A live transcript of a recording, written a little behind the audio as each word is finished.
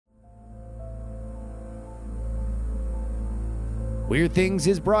Weird Things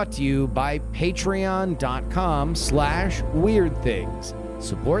is brought to you by patreon.com/weirdthings.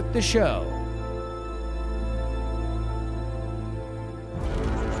 Support the show.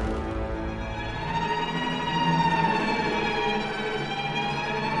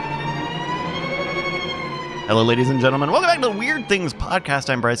 Hello, ladies and gentlemen. Welcome back to the Weird Things podcast.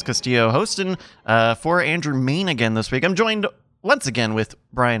 I'm Bryce Castillo, hosting for Andrew Main again this week. I'm joined once again with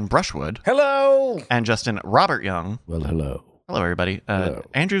Brian Brushwood. Hello. And Justin Robert Young. Well, hello. Hello, everybody. Hello.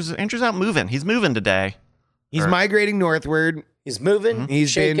 Andrew's out moving. He's moving today. He's migrating northward. He's moving, He's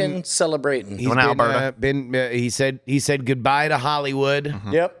shaking, been- celebrating. He's Going to been, Alberta. he said goodbye to Hollywood,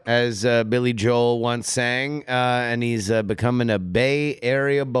 Yep. as Billy Joel once sang, and he's becoming a Bay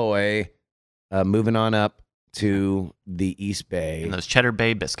Area boy, moving on up to the East Bay. And those Cheddar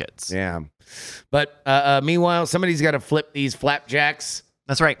Bay biscuits. Yeah. But meanwhile, somebody's got to flip these flapjacks.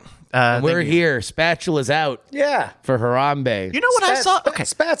 That's right. We're thank you. here. Spatula's out Yeah. for Harambe. You know what I saw? Okay,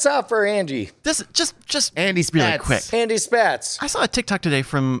 Spats out for Angie. this just Andy really Spats. quick. Andy Spats. I saw a TikTok today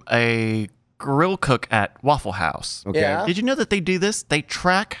from a grill cook at Waffle House. Okay. Yeah. Did you know that they do this? They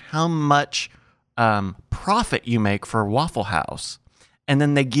track how much profit you make for Waffle House. And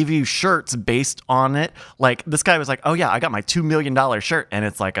then they give you shirts based on it. Like, this guy was like, oh, yeah, I got my $2 million shirt. And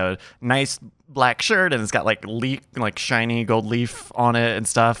it's like a nice black shirt. And it's got like shiny gold leaf on it and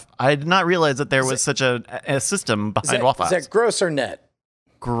stuff. I did not realize that there was such a system behind Waffle House. Is that gross or net?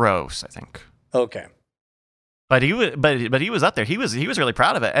 Gross, I think. Okay. But he was, but he was up there. He was really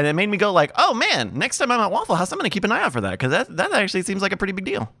proud of it, and it made me go like, "Oh man, next time I'm at Waffle House, I'm going to keep an eye out for that because that actually seems like a pretty big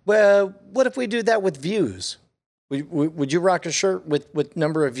deal." Well, what if we do that with views? Would you rock a shirt with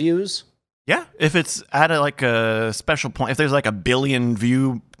number of views? Yeah, if it's at a special point, if there's like a billion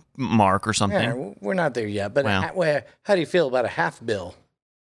view mark or something. Yeah, we're not there yet. But Well. how do you feel about a half bill?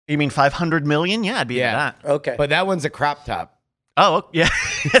 You mean 500 million? Yeah, I'd be into that. Okay. But that one's a crop top. Oh yeah,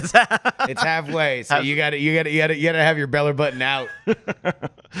 It's halfway, so you gotta have your belly button out.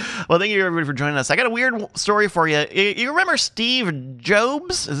 Well, thank you everybody for joining us. I got a weird story for you. You remember Steve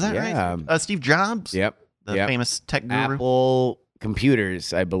Jobs? Is that Yeah. right? Steve Jobs. Yep. The Yep. famous tech guru. Apple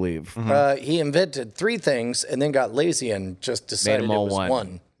computers, I believe. He invented 3 things and then got lazy and just decided them it all was one.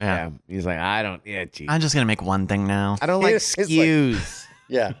 one. Yeah. He's like, gee. I'm just gonna make one thing now. I don't like It's like- skews.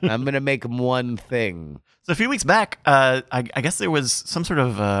 Yeah. I'm gonna make them one thing. So a few weeks back, I guess there was some sort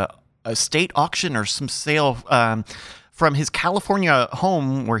of a state auction or some sale from his California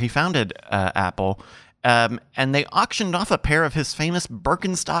home where he founded Apple, and they auctioned off a pair of his famous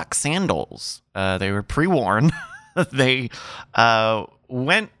Birkenstock sandals. They were pre-worn. They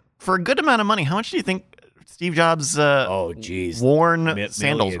went for a good amount of money. How much do you think Steve Jobs' Oh, geez. worn Millions.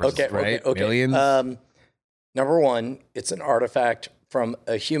 sandals were? Okay. Right? Okay. Millions? Number one, it's an artifact from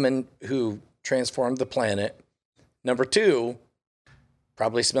a human who transformed the planet. Number two,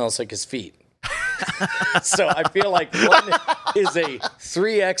 probably smells like his feet. So I feel like one is a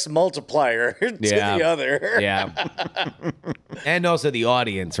 3x multiplier to Yeah. the other. Yeah. And also the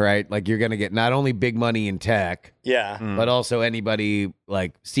audience, right? Like you're gonna get not only big money in tech, Yeah. but also anybody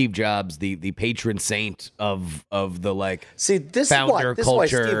like Steve Jobs, the patron saint of the like. See, this is Founder why Steve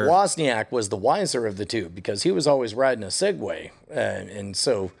culture. Wozniak was the wiser of the two, because he was always riding a Segway. And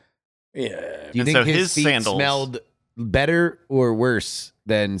so, yeah. Do you And think so his his feet sandals- smelled better or worse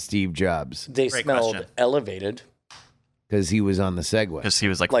than Steve Jobs? They Great smelled question. elevated. Because he was on the Segway. Because he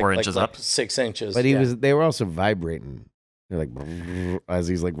was like Like 4 inches up. 6 inches. But he yeah. they were also vibrating. They're like as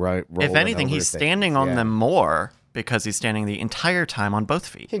he's like rolling If anything, over he's things. standing on Yeah. them more because he's standing the entire time on both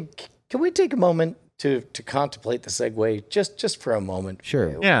feet. Can we take a moment to contemplate the Segway just for a moment?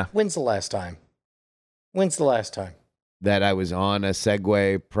 Sure. Yeah. When's the last time? When's the last time That I was on a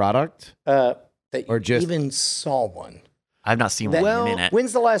Segway product. that Or you just- even saw one? I've not seen That- one in a minute.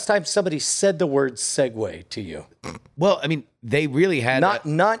 When's the last time somebody said the word Segway to you? Well, I mean, they really had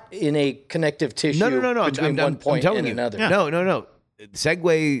Not in a connective tissue. no. Between one point telling and you. another. No.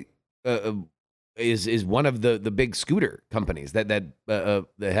 Segway is one of the big scooter companies that had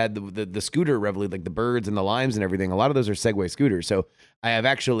the scooter revolution, like the Birds and the Limes and everything. A lot of those are Segway scooters. So I have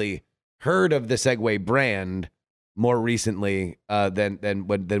actually heard of the Segway brand more recently than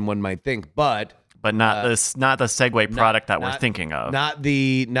one might think, but not the Segway product that we're not- thinking of. not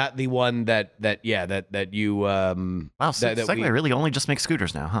the one that you Wow, that Segway we- really only just makes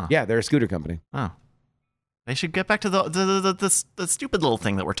scooters now, huh? yeah, they're a scooter company. Oh, they should get back to the stupid little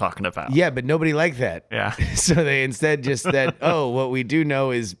thing that we're talking about. Yeah, but nobody liked that. Yeah. So they instead just said, "Oh, what we do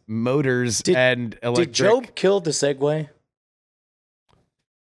know is motors and electric." Did Job kill the Segway?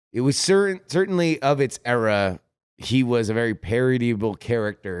 It was certainly of its era. He was a very parodyable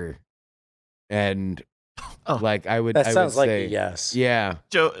character, and Like I would. That I sounds would like say, a yes. Yeah.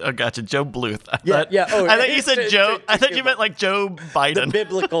 Joe, gotcha. Joe Bluth. Yeah. Oh, I thought you said Joe. I thought you meant like Joe The Biden.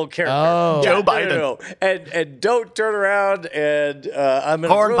 biblical character. Oh. Joe No, Biden. no. And don't turn around and I'm gonna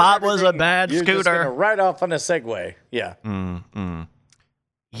Corn ruin Pop was a everything. bad You're just scooter. gonna ride off on a Segway. Yeah.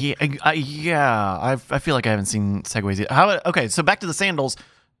 Yeah, I feel like I haven't seen Segways yet. Okay, so back to the sandals.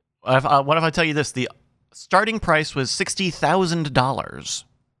 What if I tell you this? The starting price was $60,000.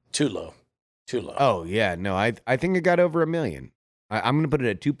 Too low. Too low. Oh yeah. No, I think it got over $1 million. I'm gonna put it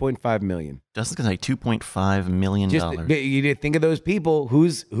at 2.5 million. Justin's gonna say $2.5 million. You think of those people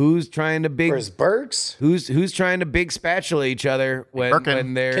who's trying to big For his Bergs? who's trying to big spatula each other Birkin.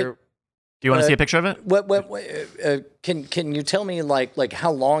 when they're. Do you want to see a picture of it? Can you tell me like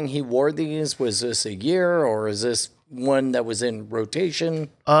how long he wore these? Was this a year or is this one that was in rotation?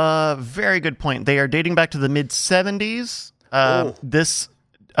 Very good point. They are dating back to the mid 70s. This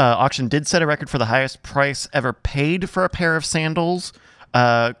auction did set a record for the highest price ever paid for a pair of sandals.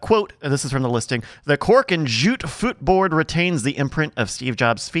 Quote, this is from the listing, the cork and jute footboard retains the imprint of Steve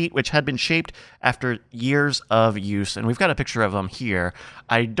Jobs' feet, which had been shaped after years of use. And we've got a picture of them here.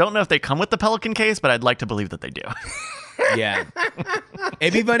 I don't know if they come with the Pelican case, but I'd like to believe that they do. Yeah.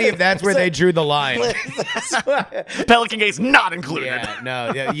 It'd be funny if that's where they drew the line. Pelican case not included. Yeah,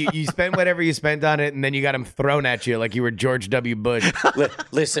 no. Yeah, you spent whatever you spent on it, and then you got them thrown at you like you were George W. Bush.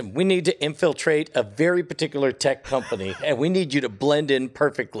 Listen, we need to infiltrate a very particular tech company, and we need you to blend in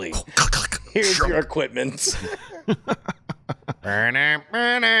perfectly. Here's your equipment. All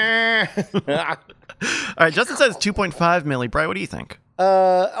right, Justin says 2.5 milli. Bri, what do you think?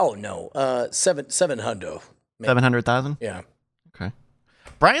 Oh no, seven hundo. 700,000? Yeah. Okay.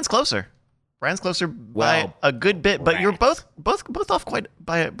 Brian's closer. Brian's closer by Well, a good bit, but you're both off quite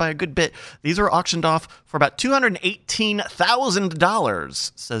by a good bit. These were auctioned off for about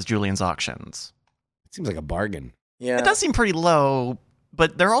 $218,000, says Julian's Auctions. It seems like a bargain. Yeah. It does seem pretty low,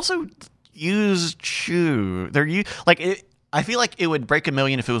 but they're also used shoe. I feel like it would break $1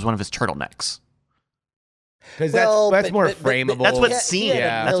 million if it was one of his turtlenecks. Because Well, that's but- more but- but- frameable. That's what's He seen. had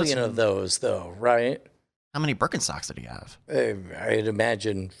Yeah. a That's what's million of those, though, right? How many Birkenstocks did he have? I'd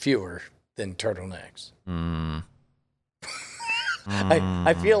imagine fewer than turtlenecks.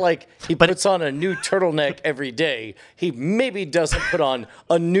 I feel like he puts on a new turtleneck every day. He maybe doesn't put on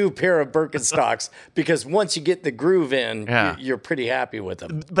a new pair of Birkenstocks because once you get the groove in, Yeah. you're pretty happy with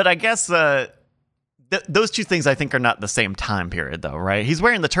them. But I guess those two things I think are not the same time period, though, right? He's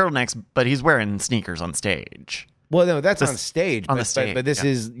wearing the turtlenecks, but he's wearing sneakers on stage. Well, no, that's on stage. on the stage, but this yeah.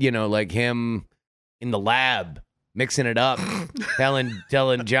 is, like him in the lab mixing it up, telling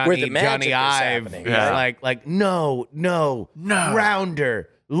Where the Johnny magic is Ive, happening, yeah. like no, rounder,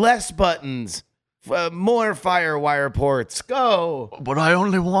 less buttons, more firewire ports, go. But I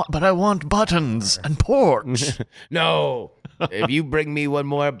want buttons and ports. No, if you bring me one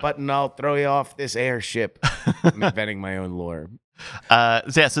more button, I'll throw you off this airship. I'm inventing my own lore. So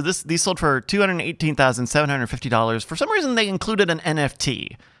these sold for $218,750. For some reason, they included an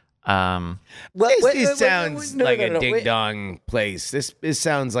NFT. Well, This sounds no, like no, a no, ding wait. dong place. This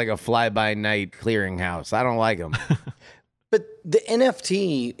sounds like a fly by night clearinghouse. I don't like them. But the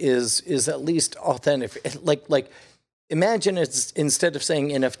NFT is at least authentic. Like imagine it's instead of saying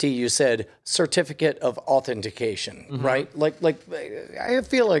NFT, you said certificate of authentication, right? Like I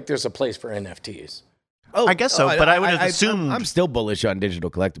feel like there's a place for NFTs. Oh, I guess so, but I would have assumed- I'm still bullish on digital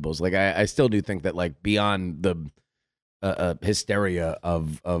collectibles. Like I still do think that like beyond the hysteria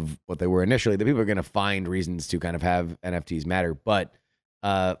of what they were initially, the people are going to find reasons to kind of have NFTs matter. But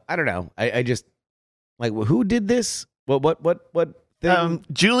I don't know. I just like who did this? What thing?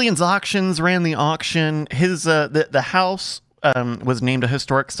 Julian's Auctions ran the auction. His the house was named a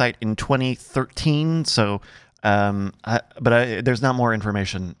historic site in 2013. So, there's not more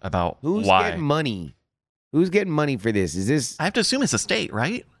information about Who's why. getting money? Who's getting money for this? Is this I have to assume his estate,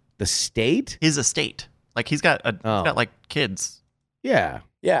 right? the state? His estate. Like he's got like kids. Yeah.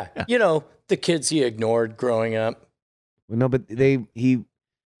 Yeah, you know the kids he ignored growing up. Well, no, but he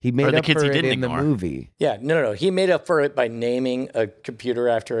made Or the up kids for he it didn't in ignore. the movie. Yeah, no. He made up for it by naming a computer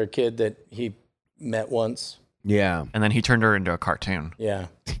after a kid that he met once. Yeah, And then he turned her into a cartoon. Yeah.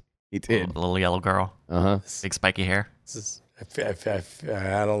 he did. A little yellow girl, big spiky hair. This is,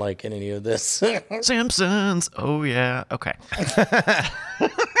 I don't like any of this. Simpsons. Oh yeah. Okay.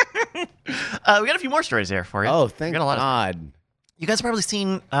 We got a few more stories here for you. Oh, We thank got a lot of- God. You guys have probably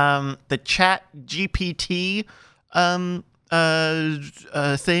seen the Chat GPT thing. Have you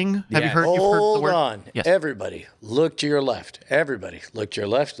Yes. heard? You've heard the Hold word? on. Yes. Everybody, look to your left. Everybody, look to your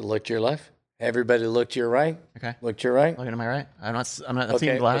left. Look to your left. Everybody, look to your right. Okay. Look to your right. Looking to my right. I'm not Okay.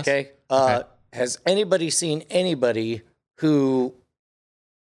 seeing glass. Okay. has anybody seen anybody who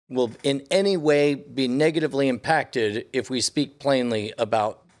will in any way be negatively impacted if we speak plainly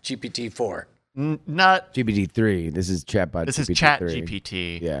about GPT-4? Not GPT-3. This is chatbot. this is GPT-3. Chat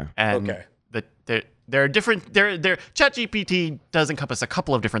GPT. Yeah. And Okay. there are different. Chat GPT does encompass a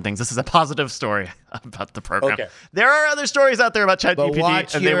couple of different things. This is a positive story about the program. Okay. There are other stories out there about Chat But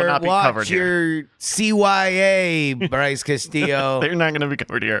GPT, and they will not be covered watch here. your CYA, Bryce Castillo. They're not going to be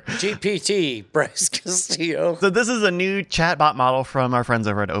covered here. GPT, Bryce Castillo. So this is a new chatbot model from our friends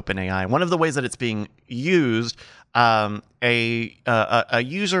over at OpenAI. One of the ways that it's being used, a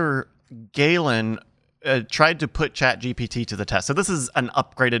user, Galen, tried to put ChatGPT to the test. So this is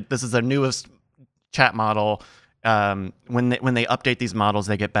the newest chat model. When they update these models,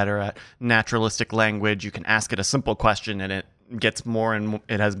 they get better at naturalistic language. You can ask it a simple question, and it gets more and more,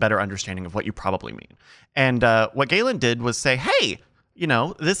 it has better understanding of what you probably mean. And what Galen did was say, hey,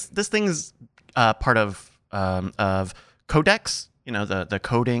 this thing's part of Codex, the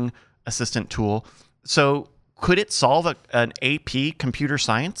coding assistant tool. So could it solve an AP computer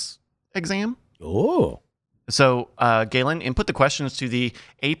science exam? Oh. So Galen input the questions to the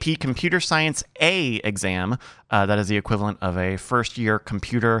AP Computer Science A exam. That is the equivalent of a first-year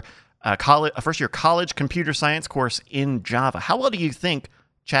college computer science course in Java. How well do you think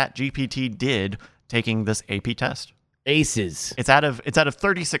ChatGPT did taking this AP test? Aces. It's out of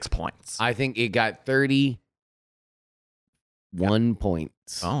 36 points. I think it got 31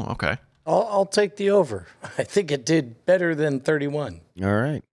 points. Oh, okay. I'll take the over. I think it did better than 31. All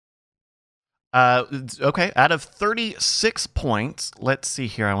right. Okay, out of 36 points, let's see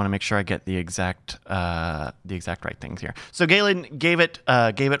here. I want to make sure I get the exact right things here. So Galen gave it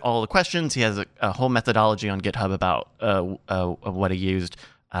all the questions. He has a whole methodology on GitHub about what he used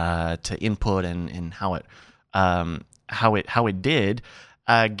to input and how it did.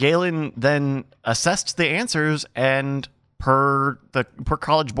 Galen then assessed the answers, and per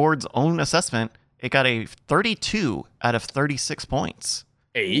College Board's own assessment, it got a 32 out of 36 points.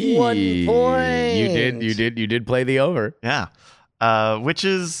 Hey, 1 point. You did play the over. Yeah, which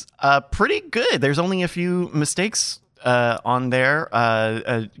is pretty good. There's only a few mistakes on there.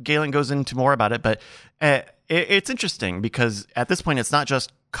 Galen goes into more about it, but it's interesting because at this point, it's not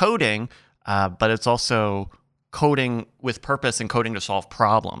just coding, but it's also coding with purpose and coding to solve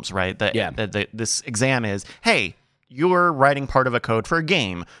problems, right? This exam is, hey, you're writing part of a code for a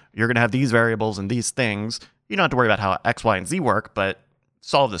game. You're going to have these variables and these things. You don't have to worry about how X, Y, and Z work, but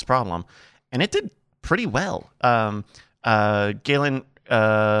solve this problem. And it did pretty well. Galen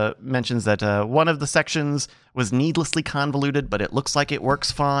mentions that one of the sections was needlessly convoluted, but it looks like it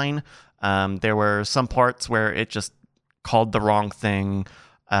works fine. There were some parts where it just called the wrong thing,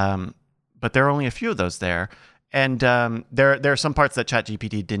 but there are only a few of those there. And there are some parts that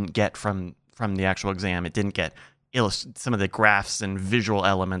ChatGPT didn't get from the actual exam. It didn't get some of the graphs and visual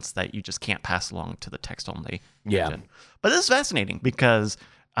elements that you just can't pass along to the text-only engine. But this is fascinating because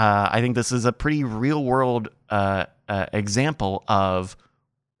I think this is a pretty real-world example of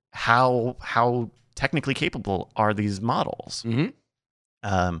how technically capable are these models. Mm-hmm.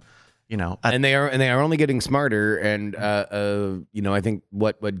 And they are only getting smarter. And I think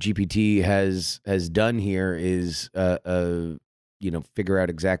what GPT has done here is figure out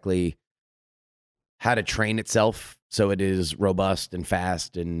exactly how to train itself so it is robust and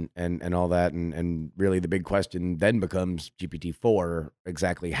fast and all that. And really the big question then becomes GPT-4,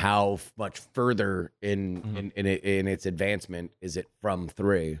 exactly how much further in its advancement is it from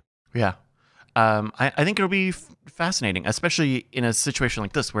 3? Yeah. I think it'll be fascinating, especially in a situation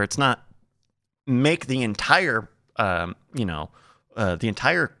like this where it's not make the entire, the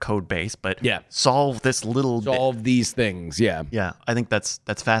entire code base, but solve this little bit. These things. Yeah. Yeah. I think that's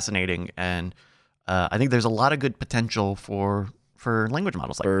fascinating. And I think there's a lot of good potential for language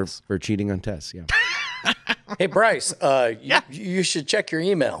models like this. For cheating on tests. Yeah. Hey, Bryce, you should check your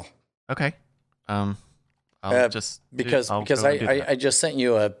email. Okay. I'll because I just sent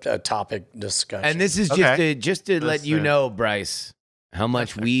you a topic discussion. And this is just to let you know, Bryce, how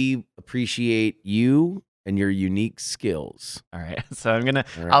much we appreciate you and your unique skills. All right. So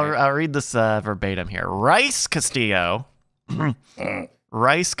I'll read this verbatim here. Rice Castillo.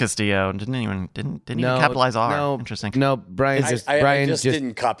 Rice Castillo didn't even capitalize R. No, interesting. No, Brian just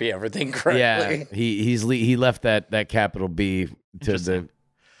didn't copy everything correctly. Yeah, he left that capital B to the.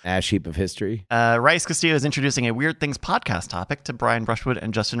 Ash heap of history. Rice Castillo is introducing a Weird Things podcast topic to Brian Brushwood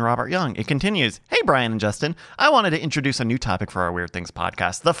and Justin Robert Young. It continues, hey, Brian and Justin, I wanted to introduce a new topic for our Weird Things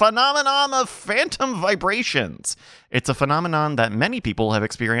podcast, the phenomenon of phantom vibrations. It's a phenomenon that many people have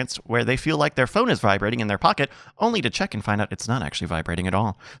experienced where they feel like their phone is vibrating in their pocket, only to check and find out it's not actually vibrating at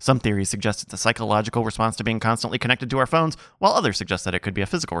all. Some theories suggest it's a psychological response to being constantly connected to our phones, while others suggest that it could be a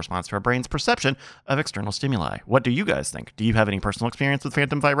physical response to our brain's perception of external stimuli. What do you guys think? Do you have any personal experience with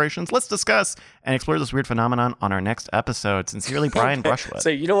phantom vibrations? Let's discuss and explore this weird phenomenon on our next episode. Sincerely, Brian Brushwood. So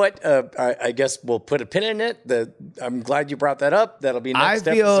you know what? I guess we'll put a pin in it. I'm glad you brought that up. That'll be next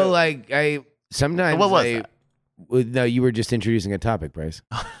I feel episode. like sometimes What was that? No, you were just introducing a topic, Bryce.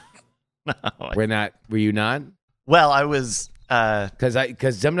 Were you not? Well, I was...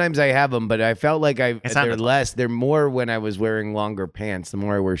 Because sometimes I have them, but I felt like sounded they're more when I was wearing longer pants. The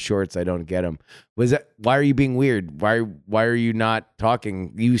more I wear shorts, I don't get them. Why are you being weird? Why are you not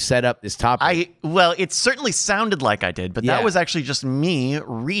talking? You set up this topic. Well, it certainly sounded like I did, but Yeah. that was actually just me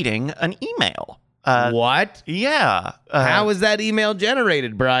reading an email. What? Yeah. How was that email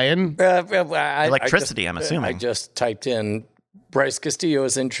generated, Brian? Electricity, I'm assuming. I just typed in Bryce Castillo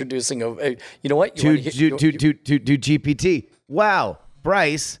is introducing you know what? To GPT. Wow,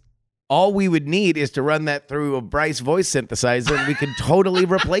 Bryce. All we would need is to run that through a Bryce voice synthesizer, and we could totally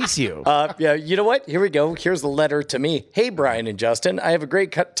replace you. Yeah, you know what? Here we go. Here's the letter to me. Hey, Brian and Justin, I have a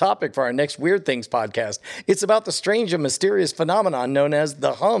great topic for our next Weird Things podcast. It's about the strange and mysterious phenomenon known as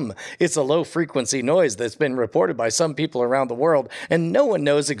the hum. It's a low-frequency noise that's been reported by some people around the world, and no one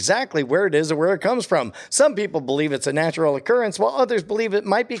knows exactly where it is or where it comes from. Some people believe it's a natural occurrence, while others believe it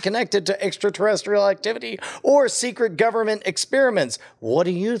might be connected to extraterrestrial activity or secret government experiments. What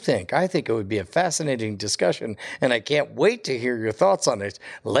do you think? I think it would be a fascinating discussion, and I can't wait to hear your thoughts on it.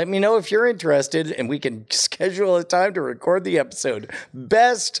 Let me know if you're interested, and we can schedule a time to record the episode.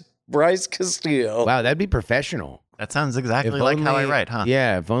 Best, Bryce Castillo. Wow, that'd be professional. That sounds exactly like how I write, huh?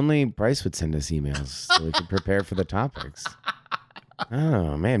 Yeah, if only Bryce would send us emails so we could prepare for the topics.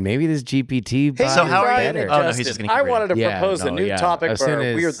 Oh man, maybe this GPT. Hey, So how are Brian you? and Oh, no, he's Justin, just gonna keep I wanted to reading. propose Yeah, a no, new yeah. topic As for soon our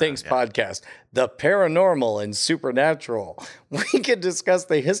as- Weird Things podcast, the paranormal and supernatural. We could discuss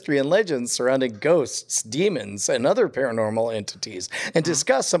the history and legends surrounding ghosts, demons, and other paranormal entities, and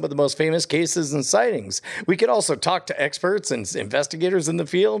discuss some of the most famous cases and sightings. We could also talk to experts and investigators in the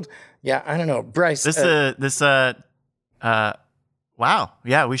field. Yeah, I don't know, Bryce. Wow.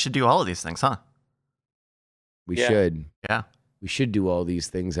 Yeah, we should do all of these things, huh? We Yeah. should. Yeah. We should do all these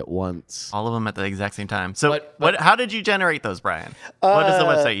things at once. All of them at the exact same time. So But- how did you generate those, Brian? What is the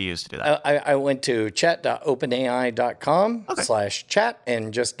website you used to do that? I went to chat.openai.com/chat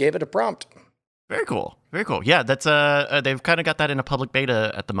and just gave it a prompt. Very cool. Very cool. Yeah, that's they've kind of got that in a public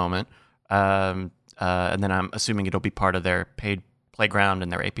beta at the moment. And then I'm assuming it'll be part of their paid playground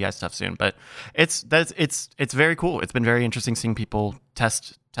and their API stuff soon. But it's very cool. It's been very interesting seeing people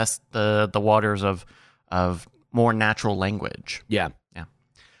test the waters of more natural language. Yeah. I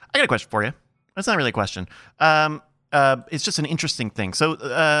got a question for you. That's not really a question. It's just an interesting thing. So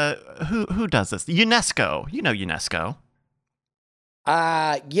who does this? UNESCO. You know UNESCO.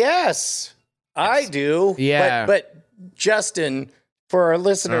 Yes, I do. Yeah. But Justin, for our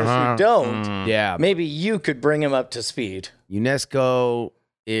listeners who don't, Yeah. maybe you could bring him up to speed. UNESCO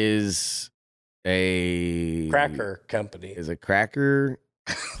is a Cracker company. Is a cracker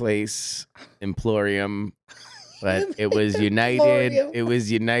place, Emporium, but it was united. Emporium. It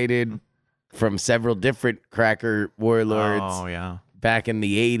was united from several different cracker warlords Oh yeah, back in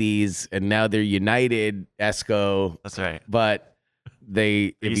the 80s, and now they're united. Esco, that's right. but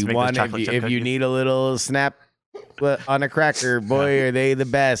if used to you make want, those chocolate chip if you cookies. need a little snap on a cracker, boy, are they the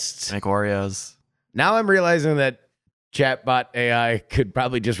best. Make Oreos. Now I'm realizing that chatbot AI could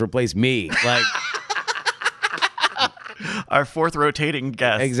probably just replace me. Like, Our fourth rotating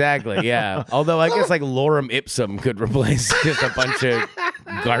guest. exactly, yeah. Although I guess like lorem ipsum could replace just a bunch of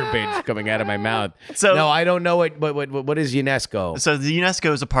garbage coming out of my mouth. So- no, I don't know what is UNESCO. So the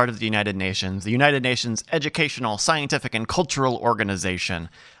UNESCO is a part of the United Nations, the United Nations Educational, Scientific, and Cultural Organization.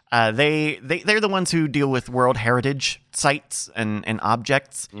 They're the ones who deal with World Heritage sites and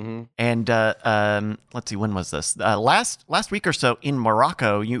objects. Mm-hmm. And let's see, when was this? Last week or so in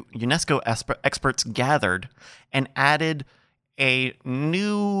Morocco, UNESCO experts gathered and added a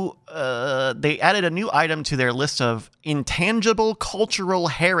new item to their list of intangible cultural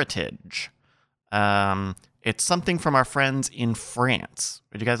heritage. It's something from our friends in France.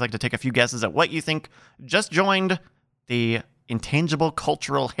 Would you guys like to take a few guesses at what you think just joined the intangible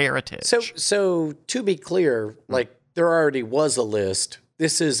cultural heritage? So to be clear, like there already was a list.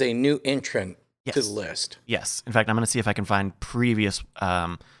 This is a new entrant Yes. to the list. Yes. In fact, I'm going to see if I can find previous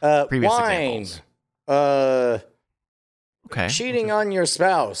Wine. examples. Okay. Cheating on your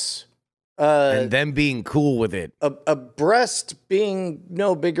spouse. And them being cool with it. A breast being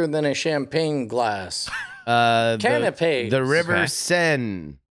no bigger than a champagne glass. Canapes. The River Okay.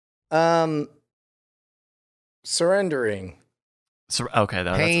 Seine. Surrendering. So, okay.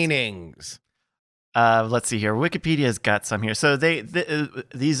 That's, Paintings. let's see here. Wikipedia's got some here. So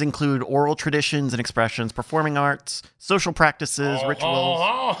these include oral traditions and expressions, performing arts, social practices,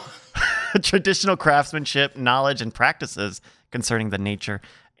 rituals, traditional craftsmanship, knowledge, and practices concerning the nature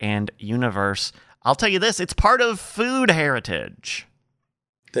and universe. I'll tell you this, it's part of food heritage.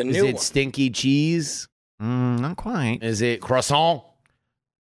 The Is new it one. stinky cheese? Not quite. Is it croissant?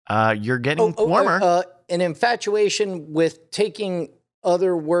 You're getting warmer. An infatuation with taking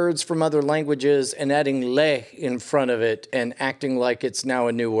other words from other languages and adding le in front of it and acting like it's now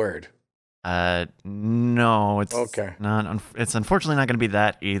a new word. No, it's Okay. not. It's unfortunately not going to be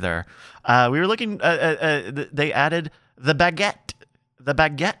that either. We were looking. They added the baguette. The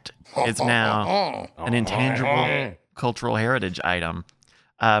baguette is now an intangible cultural heritage item.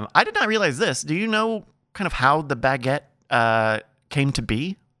 I did not realize this. Do you know kind of how the baguette came to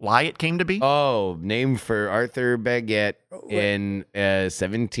be? Why it came to be? Oh, named for Arthur Baguette in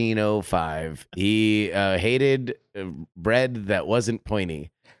 1705. He hated bread that wasn't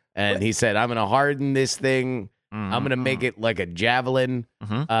pointy. And he said, I'm going to harden this thing. I'm going to make it like a javelin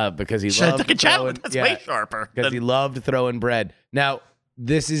because he loved like a javelin. throwing- That's yeah, way sharper. because he loved throwing bread. Now,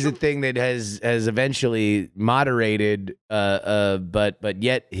 this is a thing that has eventually moderated, but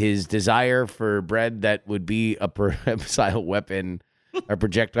yet his desire for bread that would be a missile weapon, a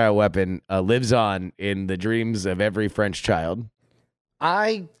projectile weapon, lives on in the dreams of every French child.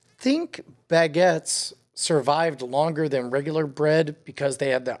 I think baguettes survived longer than regular bread because they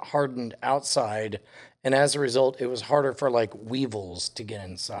had that hardened outside. And as a result, it was harder for like weevils to get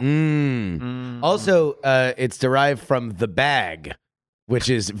inside. Also, it's derived from the bag, which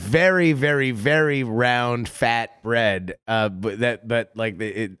is very, very, very round, fat bread. But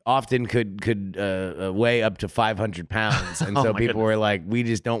it often could weigh up to 500 pounds, and Oh so my people were like, "We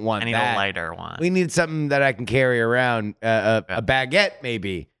just don't want I need that. a lighter one. We need something that I can carry around, a baguette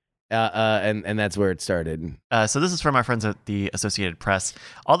maybe." And that's where it started. So this is from our friends at the Associated Press.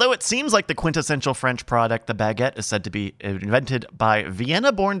 Although it seems like the quintessential French product, the baguette is said to be invented by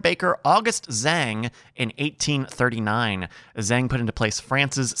Vienna-born baker Auguste Zang in 1839. Zang put into place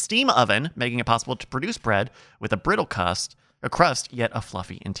France's steam oven, making it possible to produce bread with a brittle crust, yet a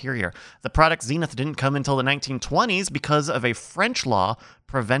fluffy interior. The product zenith didn't come until the 1920s because of a French law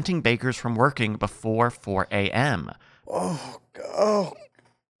preventing bakers from working before 4 a.m.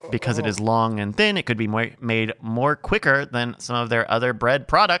 Because it is long and thin, it could be made more quicker than some of their other bread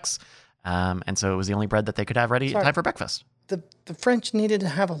products. And so it was the only bread that they could have ready in time for breakfast. The French needed to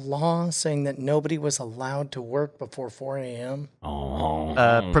have a law saying that nobody was allowed to work before 4 a.m.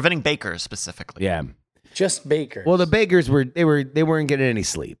 Preventing bakers specifically. Yeah. Just bakers. Well, the bakers weren't getting any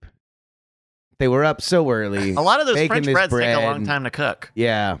sleep. They were up so early. A lot of those baking French this breads take a bread. long time to cook.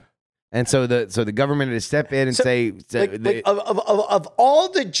 Yeah. And so the government had to step in and say of all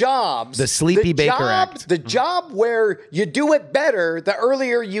the jobs, The Sleepy Baker Act. the job where you do it better, the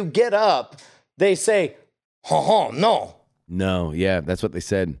earlier you get up, they say, no. no, yeah, that's what they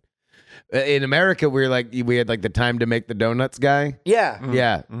said. In America, we had like the time to make the donuts guy. Yeah.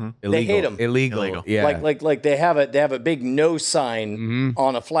 Yeah, illegal. They hate 'em. Illegal. Yeah, Like they have a big no sign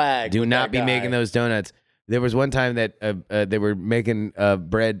on a flag. do with not that be guy. making those donuts. There was one time that they were making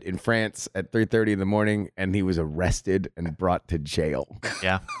bread in France at 3:30 in the morning, and he was arrested and brought to jail.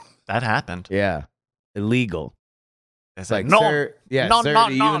 Yeah, that happened. Yeah, illegal. They It's said, like, no, sir, no, sir, no,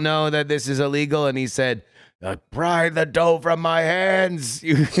 do no. you know that this is illegal? And he said, pry the dough from my hands.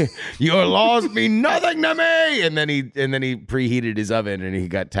 Your laws mean nothing to me. And then he preheated his oven and he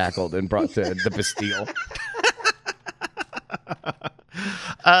got tackled and brought to the Bastille.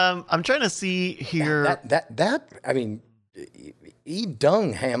 I'm trying to see here. I mean, eat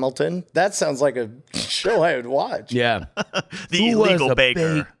dung, Hamilton. That sounds like a show I would watch. Yeah. The Who was illegal a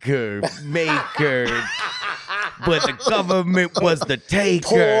baker. maker, but the government was the taker.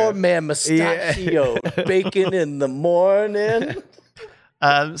 Poor man Mustachio, bacon in the morning.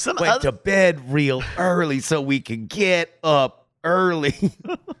 Some Went other, to bed real early so we could get up early.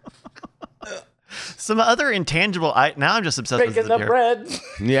 some other intangible. Now I'm just obsessed with Bacon this the here. bread.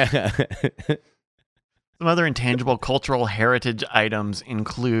 Yeah. Some other intangible cultural heritage items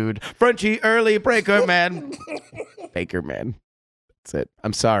include Frenchy early breaker man. Baker man. That's it.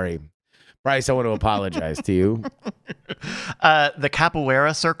 I'm sorry. Bryce, I want to apologize to you. The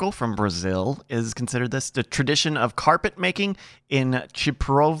capoeira circle from Brazil is considered this. The tradition of carpet making in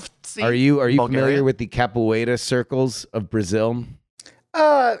Chiprovci. Are you Bulgaria. familiar with the capoeira circles of Brazil?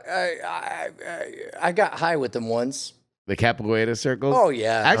 I got high with them once. The capoeira circles? Oh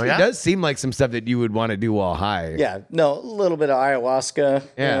yeah. Actually, yeah? it does seem like some stuff that you would want to do while high. Yeah. No, a little bit of ayahuasca.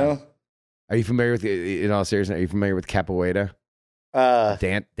 Yeah. You know? Are you familiar with, in all seriousness, are you familiar with capoeira?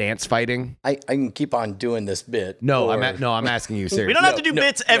 Dance fighting? I can keep on doing this bit. No, or- I'm asking you seriously. We don't have to do No,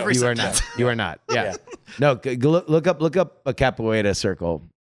 bits no, every You are sentence. not. You are not. Yeah. Yeah. No, look up a capoeira circle.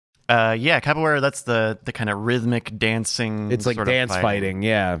 Yeah, capoeira. That's the kind of rhythmic dancing. It's like sort of dance fighting.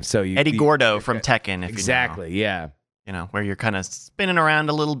 Yeah. So Eddie Gordo from Tekken. If Exactly. Yeah. You know, where you're kind of spinning around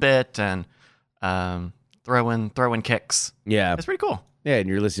a little bit and throwing kicks. Yeah. It's pretty cool. Yeah, and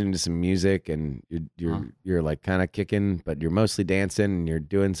you're listening to some music, and you're like kind of kicking, but you're mostly dancing, and you're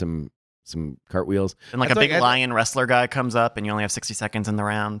doing some cartwheels. And like That's a big that's- lion wrestler guy comes up, and you only have 60 seconds in the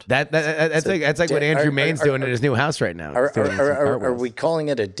round. That's like what Andrew Main's doing in his new house right now. He's doing some Are cartwheels. we calling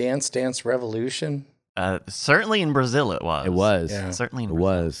it a dance revolution? Certainly in Brazil, it was. It was. Yeah. Certainly in It Brazil.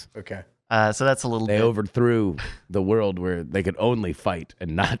 was. Okay. So that's a little They bit. overthrew the world where they could only fight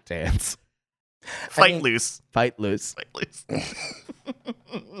and not dance. Fight I mean- loose. Fight loose. Fight loose.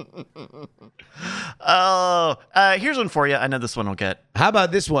 Here's one for you. I know this one will get. How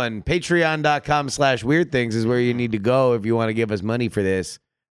about this one? Patreon.com/weird things is where you need to go if you want to give us money for this.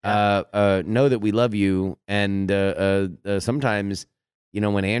 Know that we love you. And sometimes, you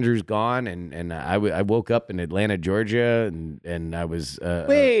know, when Andrew's gone and I woke up in Atlanta, Georgia, and I was.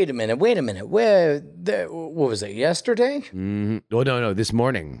 Wait a minute. What was it? Yesterday? Oh, no, this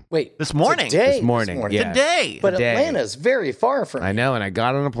morning. Wait. This morning. Today? This morning, yeah. Today. But Today. Atlanta's very far from I me. know, and I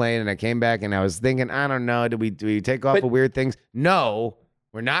got on a plane and I came back and I was thinking, I don't know, do we take off But- of weird things? No,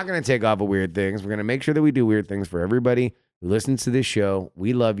 we're not going to take off of weird things. We're going to make sure that we do weird things for everybody who listens to this show.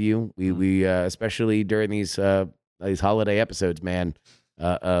 We love you. We especially during these holiday episodes, man.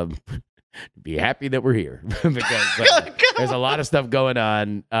 Be happy that we're here because there's a lot of stuff going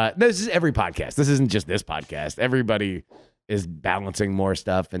on. This is every podcast. This isn't just this podcast. Everybody is balancing more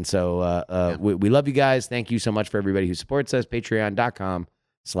stuff. And so we love you guys. Thank you so much for everybody who supports us.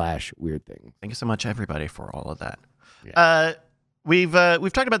 Patreon.com/weird thing. Thank you so much, everybody, for all of that. Yeah. We've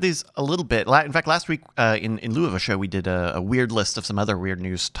talked about these a little bit. In fact, last week in lieu of a show, we did a weird list of some other weird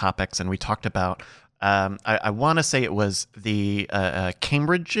news topics, and we talked about. I want to say it was the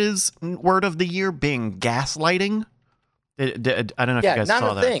Cambridge's word of the year being gaslighting. I don't know if you Yeah, guys not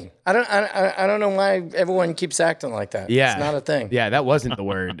saw a that. thing. I don't know why everyone keeps acting like that. Yeah. It's not a thing. Yeah, that wasn't the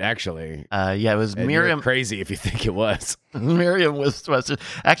word, actually. Yeah, it was And you're Miriam. crazy if you think it was. Miriam was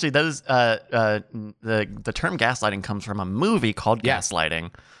actually those the term gaslighting comes from a movie called Yeah.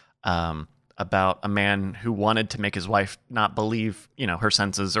 Gaslighting, about a man who wanted to make his wife not believe, you know, her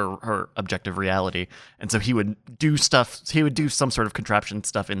senses or her objective reality, and so he would do stuff. He would do some sort of contraption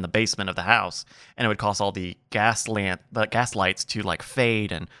stuff in the basement of the house, and it would cause all the gas lights to like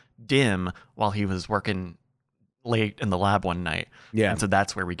fade and dim while he was working late in the lab one night. Yeah. And so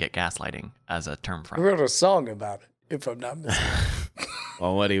that's where we get gaslighting as a term I from. wrote a song about it, if I'm not mistaken.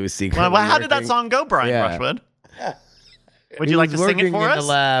 Well, what he was secretly Well, how did that working. song go, Brian Yeah. Rushwood? Yeah. Would He you like to was sing it working for in us? the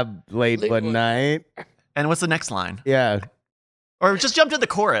lab late one night. And what's the next line? Yeah. Or just jump to the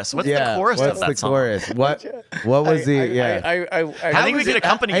chorus. What's yeah. the chorus What's of that the song? chorus? What was the yeah? I think we was could it-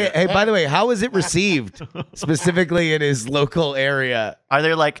 accompany hey, you. hey, by the way, how was it received specifically in his local area? Are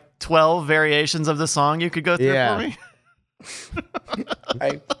there like 12 variations of the song you could go through Yeah. for me?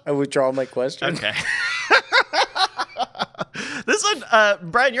 I withdraw my question. Okay. This one,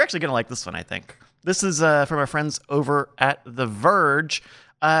 Brian, you're actually going to like this one, I think. This is from our friends over at The Verge.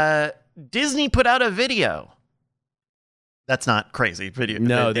 Disney put out a video. That's not crazy. Video.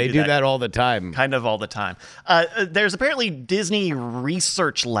 No, they do that all the time. Kind of all the time. There's apparently Disney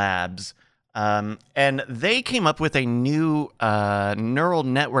Research Labs, and they came up with a new neural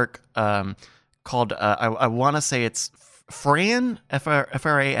network called, I want to say it's FRAN,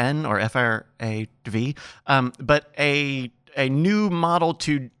 F-R-A-N or F-R-A-V, but a new model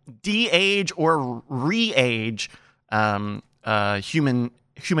to de-age or re-age human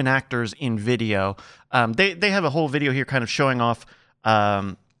actors in video. They have a whole video here kind of showing off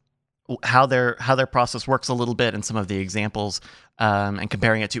how their process works a little bit and some of the examples, and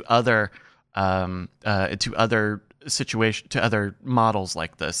comparing it to other models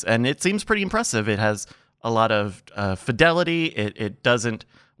like this. And it seems pretty impressive. It has a lot of fidelity. It doesn't.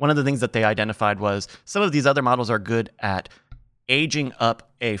 One of the things that they identified was some of these other models are good at aging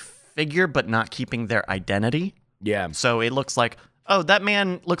up a figure but not keeping their identity. Yeah. So it looks like, oh, that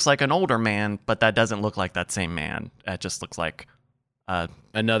man looks like an older man, but that doesn't look like that same man. It just looks like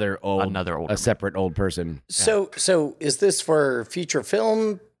Another old older a separate old person. So is this for future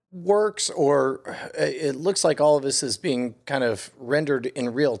film works, or it looks like all of this is being kind of rendered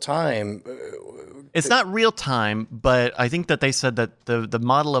in real time? It's not real time, but I think that they said that the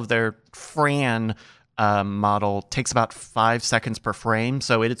model of their Fran model takes about 5 seconds per frame,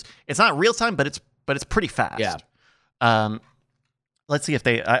 so it's not real time, but it's pretty fast. Yeah. Let's see if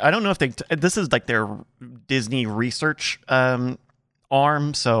they. I don't know if they. This is like their Disney research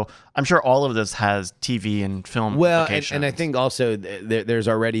arm, so I'm sure all of this has TV and film implications. And I think also there's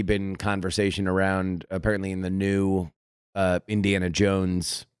already been conversation around, apparently in the new Indiana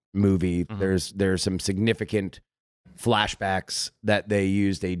Jones movie, there's some significant flashbacks that they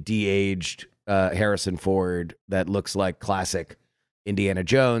used a de-aged Harrison Ford that looks like classic Indiana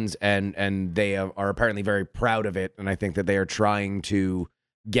Jones, and they are apparently very proud of it, and I think that they are trying to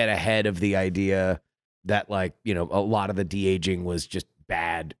get ahead of the idea that, like, you know, a lot of the de-aging was just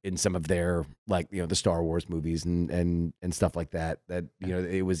bad in some of their, like, you know, the Star Wars movies and stuff like that, you know,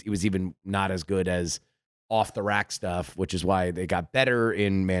 it was even not as good as off the rack stuff, which is why they got better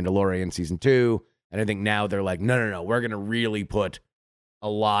in Mandalorian season 2. And I think now they're like, no, we're going to really put a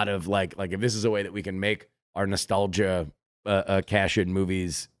lot of like if this is a way that we can make our nostalgia cash in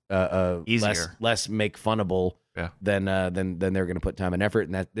movies easier, less make funnable, then they're going to put time and effort,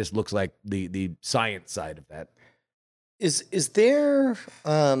 and that this looks like the science side of that. Is there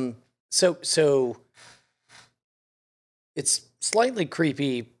so it's slightly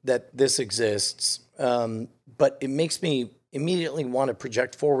creepy that this exists, but it makes me immediately want to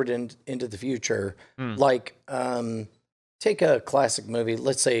project forward into the future. Like, take a classic movie,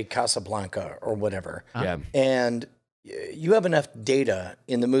 let's say Casablanca or whatever. And you have enough data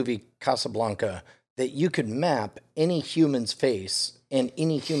in the movie Casablanca that you could map any human's face and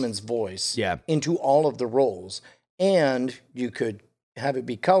any human's voice into all of the roles. And you could have it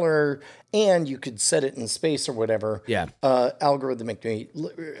be color, and you could set it in space or whatever. Algorithmically.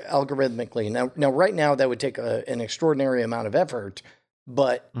 Now, right now, that would take an extraordinary amount of effort,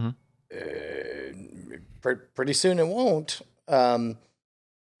 but pretty soon it won't.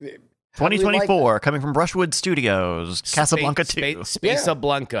 2024, coming from Brushwood Studios, Casablanca 2.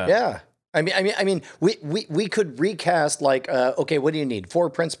 Spacablanca. Yeah. I mean, we could recast, like, okay, what do you need? 4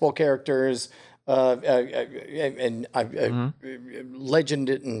 principal characters, and legend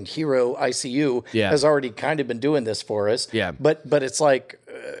and hero ICU has already kind of been doing this for us. But it's like,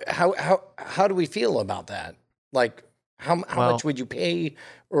 how do we feel about that? Like, how much would you pay,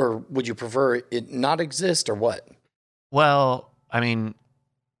 or would you prefer it not exist, or what? Well, I mean,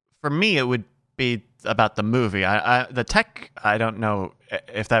 for me, it would be about the movie. The tech, I don't know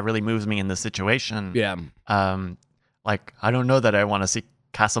if that really moves me in this situation. Like, I don't know that I want to see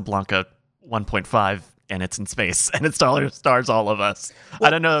Casablanca 1.5 and it's in space and it stars all of us. Well,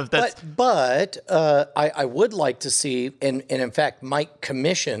 I don't know if that's... But I would like to see, and in fact might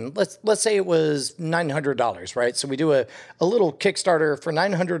commission, let's say it was $900, right? So we do a little Kickstarter for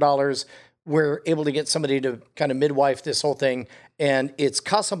 $900. We're able to get somebody to kind of midwife this whole thing, and it's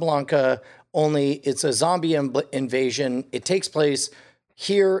Casablanca, only it's a zombie invasion. It takes place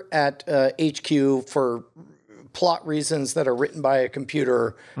here at HQ for plot reasons that are written by a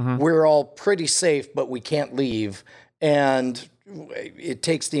computer. We're all pretty safe, but we can't leave. And it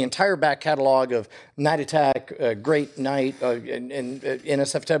takes the entire back catalog of Night Attack, Great Night, and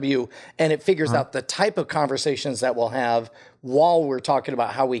NSFW, and it figures out the type of conversations that we'll have while we're talking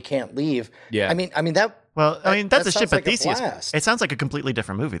about how we can't leave. I mean that. Well, I mean, that's a ship like at Theseus. It sounds like a completely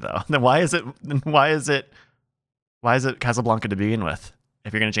different movie, though. Then why is it Casablanca to begin with?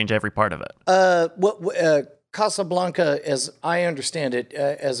 If you're going to change every part of it. Casablanca, as I understand it,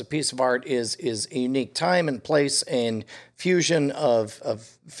 as a piece of art, is a unique time and place and fusion of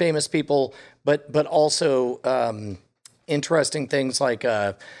famous people, but also interesting things like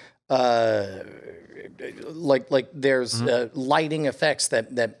there's lighting effects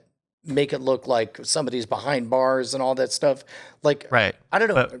that make it look like somebody's behind bars and all that stuff. Like, right. I don't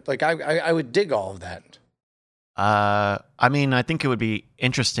know. Like, I would dig all of that. I mean, I think it would be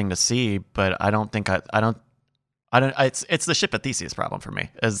interesting to see, but I don't think it's the ship at Theseus problem for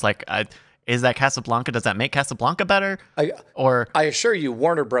me. Is like, is that Casablanca? Does that make Casablanca better? I assure you,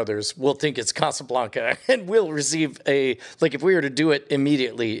 Warner Brothers will think it's Casablanca and will receive if we were to do it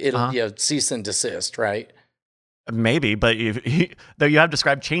immediately, it'll cease and desist, right? Maybe, but though you have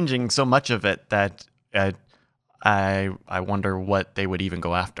described changing so much of it that I wonder what they would even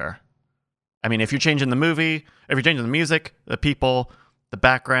go after. I mean, if you're changing the movie, if you're changing the music, the people, the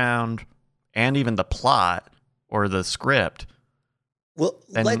background, and even the plot or the script, Well,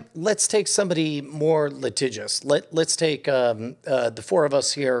 then- let's take somebody more litigious. Let's take the four of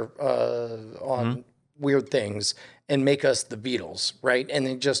us here on Weird Things and make us the Beatles, right? And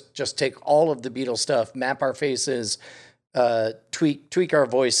then just take all of the Beatles stuff, map our faces, tweak our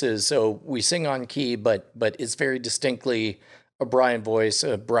voices so we sing on key, but it's very distinctly a Brian voice,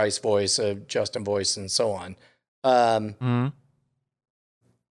 a Bryce voice, a Justin voice, and so on.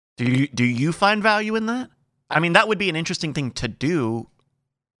 Do you find value in that? I mean, that would be an interesting thing to do.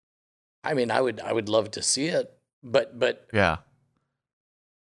 I mean, I would love to see it, but Yeah,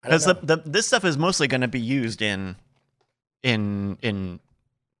 I don't because know. this stuff is mostly going to be used in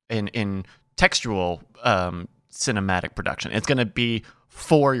textual cinematic production. It's going to be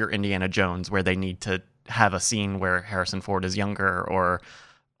for your Indiana Jones, where they need to have a scene where Harrison Ford is younger, or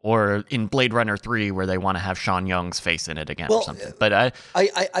in Blade Runner 3 where they want to have Sean Young's face in it again or something. But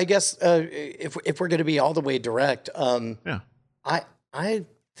I guess if we're going to be all the way direct, yeah. I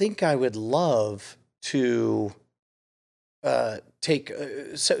think I would love to take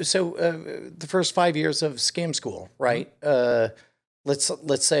the first 5 years of Scam School, right?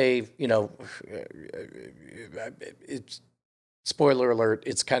 Let's say, you know, it's spoiler alert,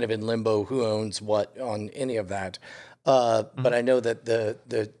 it's kind of in limbo who owns what on any of that. But I know that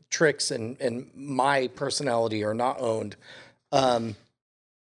the tricks and my personality are not owned. I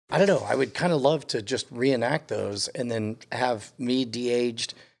don't know. I would kind of love to just reenact those and then have me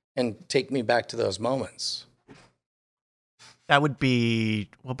de-aged and take me back to those moments. That would be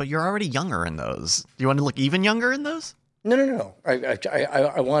well, but you're already younger in those. Do you want to look even younger in those? No.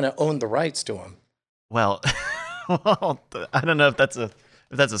 I want to own the rights to them. Well, I don't know if that's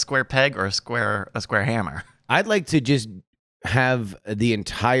a square peg or a square hammer. I'd like to just have the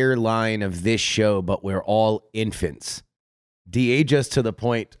entire line of this show, but we're all infants. De-age us to the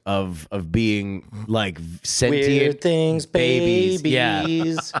point of being like sentient Weird Things, babies.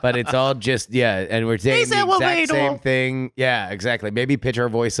 Yeah. But it's all just, and we're saying the exact same thing. Yeah, exactly. Maybe pitch our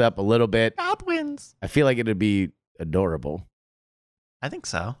voice up a little bit. Godwins. I feel like it'd be adorable. I think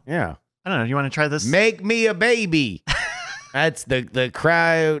so. Yeah. I don't know. You want to try this? Make me a baby. That's the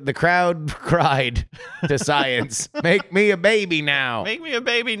crowd. The crowd cried to science. Make me a baby now. Make me a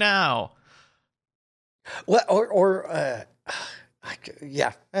baby now. What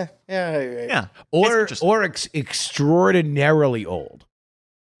yeah. Yeah. Or extraordinarily old.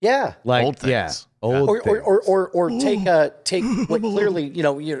 Yeah. Like Old things. yeah. Old things. Or take what clearly,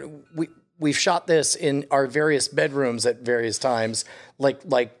 we've shot this in our various bedrooms at various times.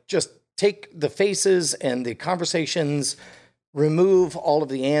 Like just take the faces and the conversations, remove all of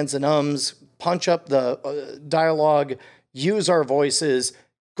the ands and ums, punch up the dialogue, use our voices,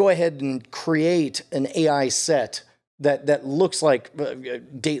 go ahead and create an AI set that looks like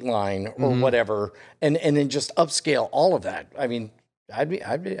Dateline or whatever, and then just upscale all of that. I mean, I'd be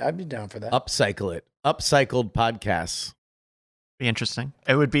down for that. Upcycle it. Upcycled podcasts. Be interesting.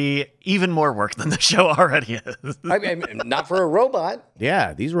 It would be even more work than the show already is. I mean, not for a robot.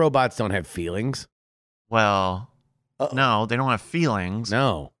 Yeah, these robots don't have feelings. Well, no, they don't have feelings.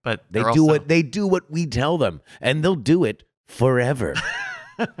 No, but they they're do also... what they do what we tell them, and they'll do it forever.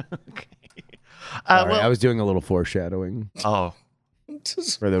 Okay. Sorry, I was doing a little foreshadowing Oh.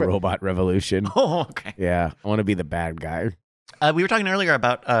 for the robot revolution. Oh, okay. Yeah, I want to be the bad guy. We were talking earlier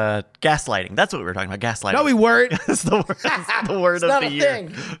about gaslighting. That's what we were talking about. Gaslighting. No, we weren't. It's the word, it's the word It's of not the a year thing.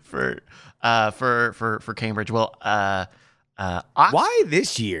 for Cambridge. Well, Why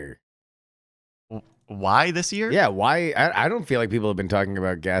this year? Why this year? Yeah, why? I don't feel like people have been talking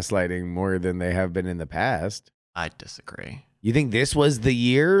about gaslighting more than they have been in the past. I disagree. You think this was the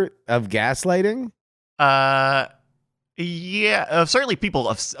year of gaslighting? Yeah, certainly people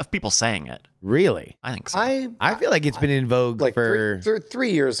of people saying it. Really? I think so. I feel like it's been in vogue like for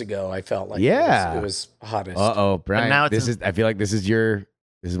 3 years ago. I felt like it was hottest. Brian. now it's I feel like this is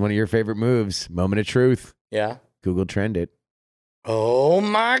one of your favorite moves. Moment of truth. Yeah. Google trend it. Oh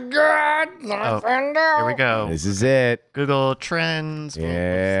my God! Here we go. This is it. Google Trends.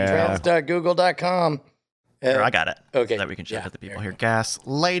 Yeah. Trends.google.com. Here, I got it. Okay. So that we can share with the people there you here.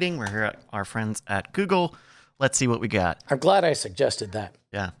 Gaslighting. We're here at our friends at Google. Let's see what we got. I'm glad I suggested that.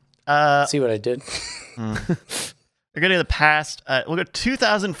 Yeah. See what I did? We're going to the past. We'll go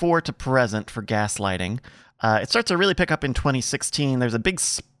 2004 to present for gaslighting. It starts to really pick up in 2016. There's a big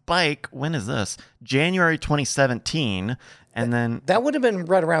spike. When is this? January 2017. And then That would have been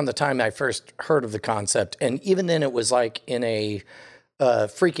right around the time I first heard of the concept. And even then, it was like in a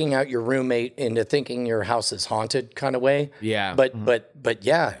freaking out your roommate into thinking your house is haunted kind of way. Yeah. But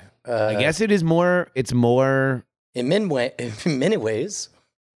yeah. I guess it's more in many ways,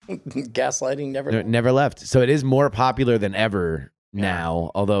 gaslighting never. never left. So it is more popular than ever now,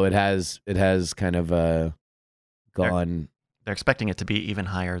 although it has kind of gone They're expecting it to be even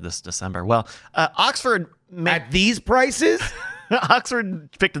higher this December. Well, Oxford at these prices. Oxford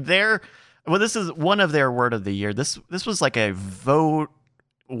picked their. Well, this is one of their word of the year. This was like a vote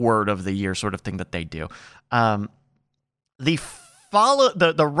word of the year sort of thing that they do. The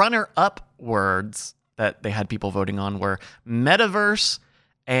runner up words that they had people voting on were metaverse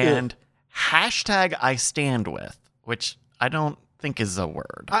and hashtag I stand with, which I don't think is a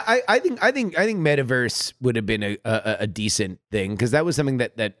word. I think metaverse would have been a decent thing, because that was something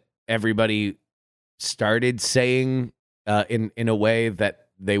that everybody started saying in a way that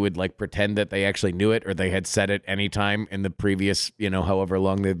they would like pretend that they actually knew it, or they had said it any time in the previous, however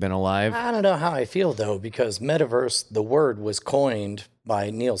long they've been alive. I don't know how I feel though, because metaverse, the word was coined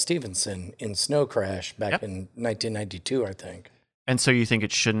by Neil Stephenson in Snow Crash back in 1992, I think. And so you think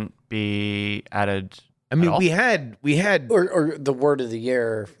it shouldn't be added? I mean, we had or the word of the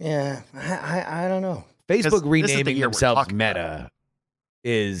year. Yeah, I don't know. Facebook This is the renaming year we're themselves talking Meta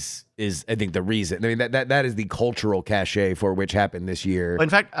is I think the reason. I mean that is the cultural cachet for which happened this year. In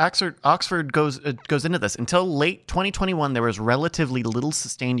fact, Oxford goes into this. Until late 2021, there was relatively little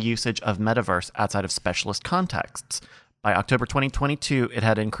sustained usage of metaverse outside of specialist contexts. By October 2022, it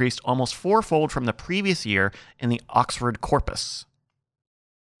had increased almost fourfold from the previous year in the Oxford corpus.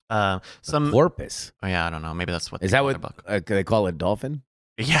 Corpus. Oh yeah, I don't know. Maybe that's what Is that what they call it? Dolphin?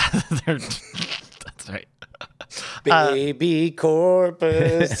 Yeah, that's right. Baby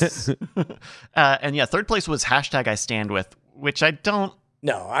corpus. And yeah, third place was hashtag I stand with, which I don't.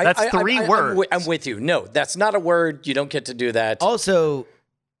 No, that's three words. I'm with you. No, that's not a word. You don't get to do that. Also,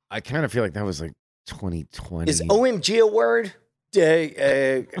 I kind of feel like that was like 2020. Is OMG a word?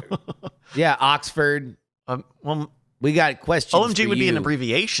 Yeah, Oxford. Well, we got questions. OMG for would be you. an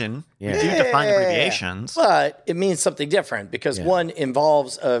abbreviation. Yeah. You define abbreviations. But it means something different, because one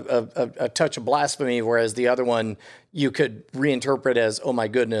involves a touch of blasphemy, whereas the other one you could reinterpret as "oh my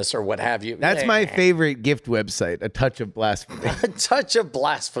goodness" or what have you. That's my favorite gift website. A touch of blasphemy. A touch of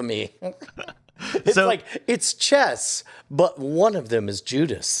blasphemy. It's chess, but one of them is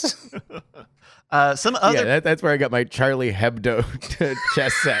Judas. Some other that's where I got my Charlie Hebdo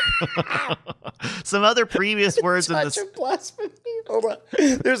chess set. some other previous words in Touch this. of blasphemy. Hold on.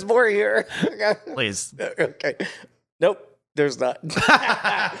 There's more here. Please. Okay. Nope. There's not.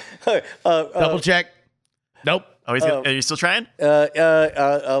 Double check. Nope. Oh, are you still trying? A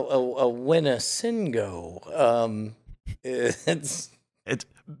Winnesingo. It's It's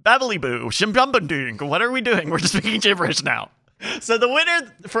babbly boo, shimbumbanding. What are we doing? We're just speaking gibberish now. So the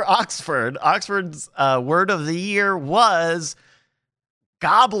winner for Oxford's word of the year was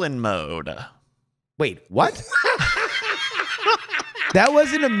goblin mode. Wait, what? That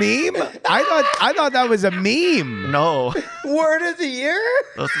wasn't a meme? I thought that was a meme. No, word of the year.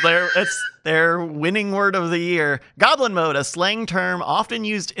 it's their winning word of the year. Goblin mode, a slang term often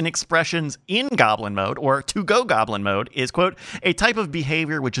used in expressions in goblin mode or to go goblin mode, is, quote, a type of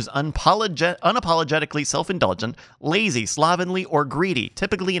behavior which is unapologetically self-indulgent, lazy, slovenly, or greedy,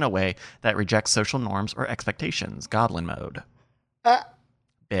 typically in a way that rejects social norms or expectations. Goblin mode.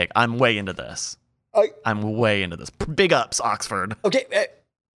 Big. I'm way into this. I'm way into this. Big ups, Oxford. Okay.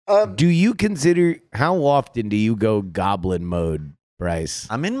 Do you consider, how often do you go goblin mode, Bryce?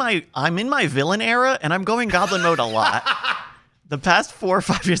 I'm in my villain era, and I'm going goblin mode a lot. The past 4 or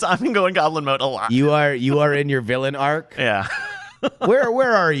 5 years, I've been going goblin mode a lot. You are in your villain arc? Yeah.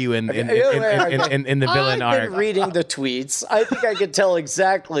 Where are you in the villain I've arc? been reading the tweets. I think I could tell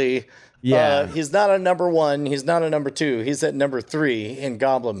exactly. Yeah. He's not a number 1. He's not a number 2. He's at number 3 in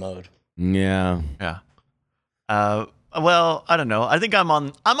goblin mode. Yeah. Yeah. Well, I don't know. I think I'm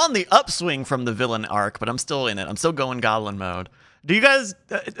on the upswing from the villain arc, but I'm still in it. I'm still going goblin mode. Do you guys?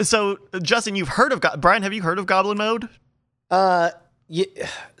 So, Justin, you've heard of Brian? Have you heard of goblin mode? Yeah,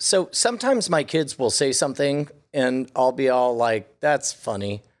 so sometimes my kids will say something, and I'll be all like, "That's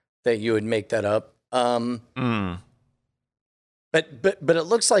funny that you would make that up." But it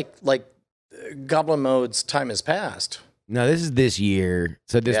looks like goblin mode's time has passed. No, this is this year.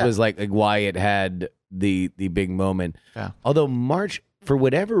 So this was like why it had the big moment. Yeah. Although March, for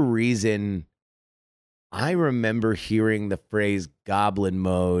whatever reason, I remember hearing the phrase goblin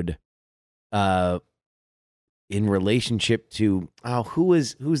mode in relationship to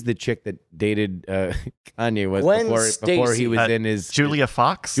who's the chick that dated Kanye was before he was in his Julia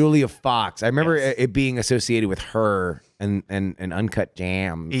Fox. Julia Fox. I remember it being associated with her and Uncut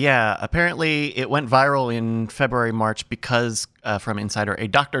Gems. Yeah, apparently it went viral in February, March because from Insider, a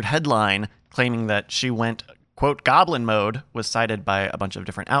doctored headline claiming that she went, quote, goblin mode was cited by a bunch of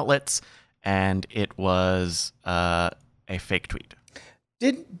different outlets, and it was a fake tweet.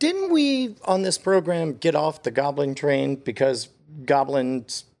 Didn't we on this program get off the goblin train because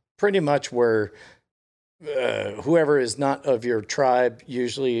goblins pretty much were whoever is not of your tribe,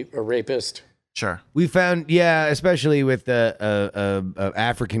 usually a rapist? Sure. We found, yeah, especially with the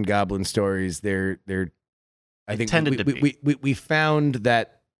African goblin stories, they're I think tended to be. we found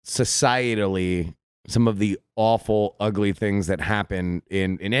that societally some of the awful, ugly things that happen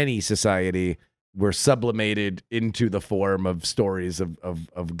in any society were sublimated into the form of stories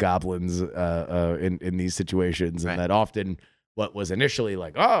of goblins in these situations, and Right. that often what was initially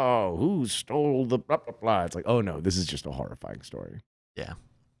like, oh, who stole the blah blah blah, it's like, oh no, this is just a horrifying story. Yeah.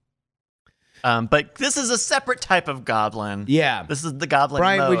 But this is a separate type of goblin. Yeah. This is the goblin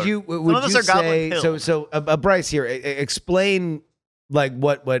Brian, mode. would you Some would of us you are goblin say killed. so? Bryce here, explain like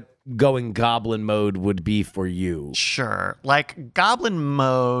what going goblin mode would be for you. Sure. Like goblin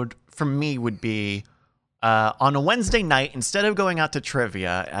mode for me would be on a Wednesday night, instead of going out to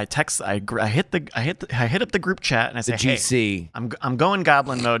trivia, I hit up the group chat and I say, The GC. "Hey, I'm going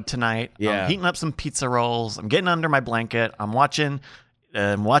goblin mode tonight. Yeah. I'm heating up some pizza rolls. I'm getting under my blanket. I'm watching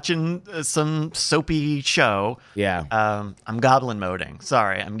some soapy show. Yeah. I'm goblin moding.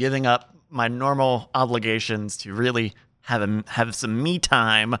 Sorry, I'm giving up my normal obligations to really have some me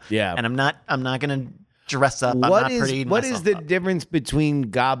time. Yeah. And I'm not gonna dress up. I'm What not is prettying what is myself the up. difference between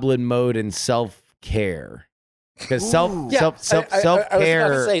goblin mode and self-care? Because self I was about to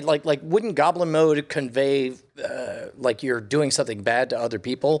care. say, like, wouldn't goblin mode convey like you're doing something bad to other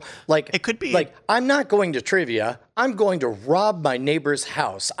people? Like It could be. like I'm not going to trivia. I'm going to rob my neighbor's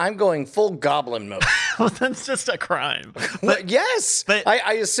house. I'm going full goblin mode. Well, that's just a crime. But yes, but-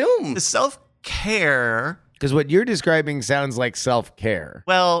 I assume. The self-care. Because what you're describing sounds like self-care.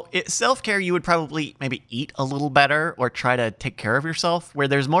 Well, self-care, you would probably maybe eat a little better or try to take care of yourself, where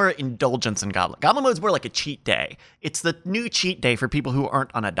there's more indulgence in goblin. Goblin mode's more like a cheat day. It's the new cheat day for people who aren't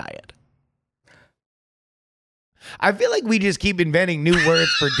on a diet. I feel like we just keep inventing new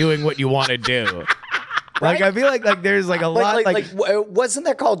words for doing what you want to do. Like I feel like there's like a lot Wasn't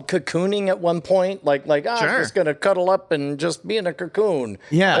that called cocooning at one point? I'm Sure. just gonna cuddle up and just be in a cocoon.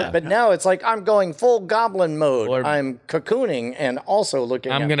 Yeah. But now it's like I'm going full goblin mode. Or- I'm cocooning and also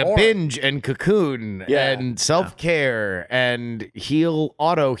looking. I'm at gonna porn. binge and cocoon Yeah. and self-care and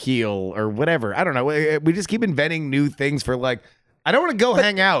auto heal or whatever. I don't know. We just keep inventing new things for like. I don't want to go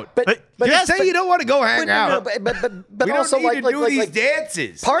hang out. But Just say you don't want to go hang out. But we also don't need to do these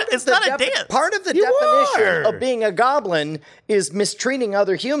dances. part It's of the not a dance. part of the You definition are. of being a goblin is mistreating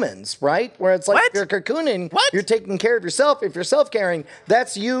other humans, right? Where it's like What? if you're cocooning, What? you're taking care of yourself. If you're self-caring,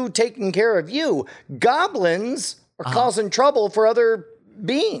 that's you taking care of you. Goblins are causing trouble for other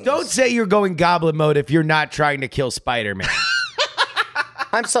beings. Don't say you're going goblin mode if you're not trying to kill Spider-Man.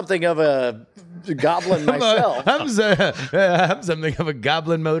 I'm something of a goblin myself. I'm something of a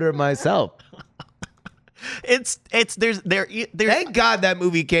goblin motor myself. There's Thank God that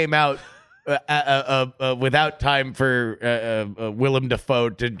movie came out without time for Willem Dafoe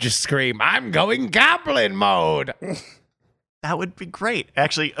to just scream, "I'm going goblin mode." that would be great.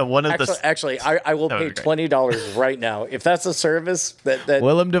 Actually, one of Actually, I will That would pay be great. $20 right now if that's a service that.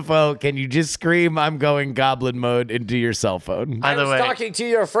 Willem Dafoe, can you just scream, "I'm going goblin mode" into your cell phone? By I the was way, talking to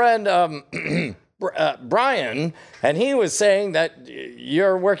your friend Brian, and he was saying that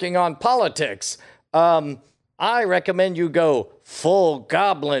you're working on politics. I recommend you go full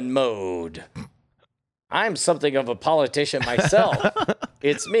goblin mode. I'm something of a politician myself.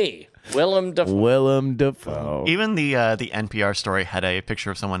 It's me, Willem Dafoe. Willem Dafoe. even the NPR story had a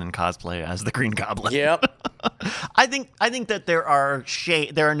picture of someone in cosplay as the Green Goblin. Yep. I think that there are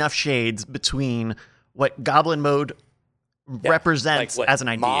enough shades between what Goblin mode represents Like what, as an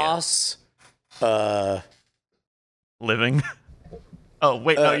idea. Moss. Living. Oh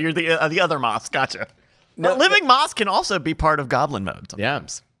wait, no, you're the other moss. Gotcha. No, But living moss can also be part of Goblin mode. Yeah,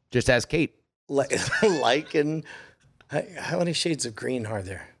 Sometimes. just ask Kate. Lichen. How many shades of green are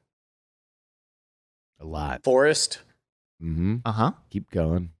there? A lot. Forest, Mm-hmm. Uh huh. Keep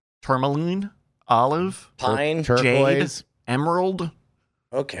going. Tourmaline, olive, pine. Turquoise. emerald.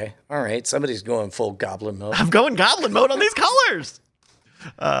 Okay, all right. Somebody's going full goblin mode. I'm going Goblin mode on these colors.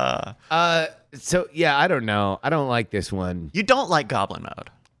 So yeah, I don't know. I don't like this one. You don't like Goblin mode.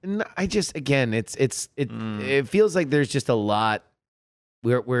 No, I just again, it feels like there's just a lot.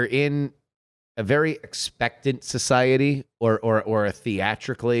 We're in a very expectant society, or a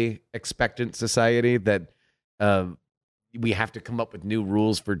theatrically expectant society that we have to come up with new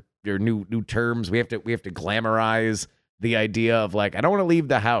rules for or new terms. We have to glamorize the idea of like, I don't want to leave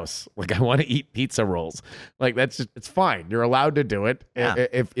the house. Like I want to eat pizza rolls. Like that's just, it's fine. You're allowed to do it Yeah.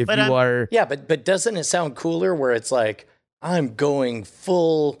 if But, you are. Yeah, but doesn't it sound cooler where it's like I'm going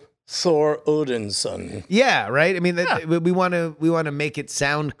full Thor Odinson. Yeah, right. I mean, we want to make it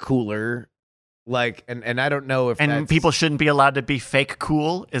sound cooler, like, and I don't know if And people shouldn't be allowed to be fake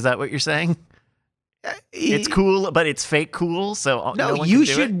cool. Is that what you're saying? It's cool, but it's fake cool. So no one you can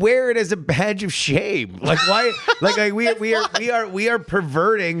do should wear it as a badge of shame. Like why? like we are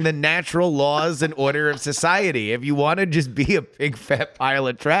perverting the natural laws and order of society. If you want to just be a big fat pile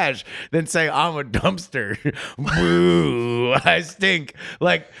of trash, then say I'm a dumpster. Boo! I stink.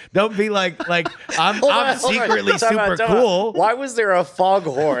 Like don't be like I'm secretly super cool. Why was there a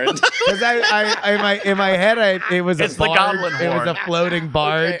foghorn? Because in my head it was It's a the barge. goblin It was a horn. floating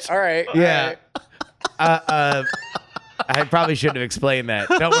barge. Okay, all right. Yeah. All right. I probably shouldn't have explained that.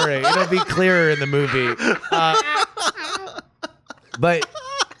 Don't worry, it'll be clearer in the movie. But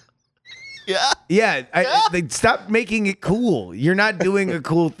yeah, stop making it cool. You're not doing a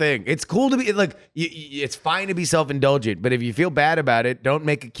cool thing. It's cool to be like, it's fine to be self-indulgent, but if you feel bad about it, don't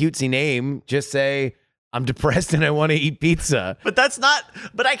make a cutesy name. Just say, I'm depressed and I want to eat pizza. But that's not.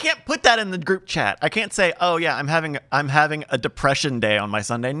 But I can't put that in the group chat. I can't say, "Oh yeah, I'm having a depression day on my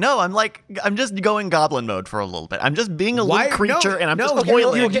Sunday." No, I'm just going goblin mode for a little bit. I'm just being a little creature, and I'm just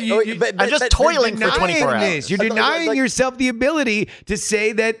toiling. I'm just toiling for 24 hours. You're denying yourself the ability to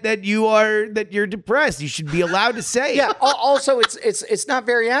say that you're depressed. You should be allowed to say. Yeah. Also, it's not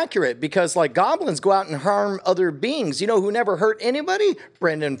very accurate because like goblins go out and harm other beings. You know who never hurt anybody?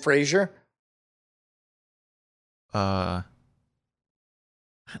 Brendan Fraser. I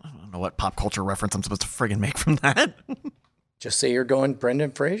don't know what pop culture reference I'm supposed to friggin' make from that. Just say you're going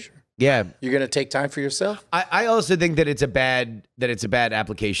Brendan Fraser. Yeah. You're going to take time for yourself. I also think that it's a bad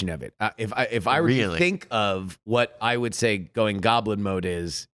application of it. If I were to think of what I would say going goblin mode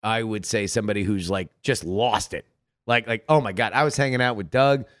is, I would say somebody who's like just lost it. Like oh my God, I was hanging out with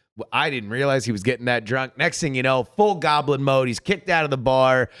Doug. I didn't realize he was getting that drunk. Next thing you know, full goblin mode. He's kicked out of the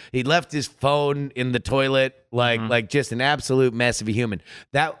bar. He left his phone in the toilet, like just an absolute mess of a human.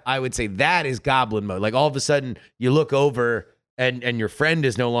 That I would say that is goblin mode. Like all of a sudden you look over and your friend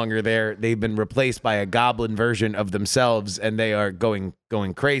is no longer there. They've been replaced by a goblin version of themselves, and they are going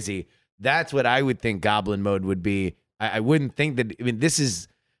crazy. That's what I would think goblin mode would be. I wouldn't think that. I mean, this is,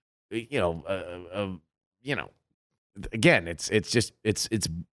 again, it's just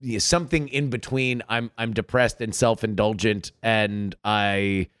something in between. I'm depressed and self-indulgent, and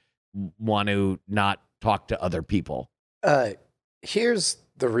I want to not talk to other people. Here's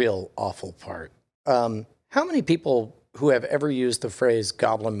the real awful part. How many people who have ever used the phrase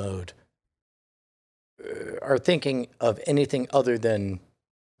goblin mode are thinking of anything other than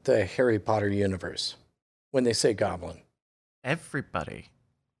the Harry Potter universe when they say goblin? Everybody.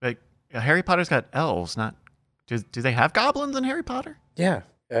 Like Harry Potter's got elves, not. Do they have goblins in Harry Potter? Yeah,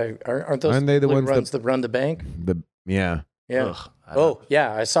 aren't those they the ones that run the bank? Yeah. Ugh,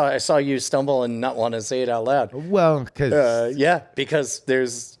 yeah. I saw you stumble and not want to say it out loud. Well, because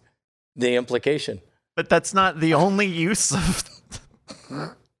there's the implication. But that's not the only use of.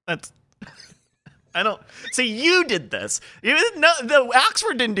 That's. I don't see. You did this. You didn't know. The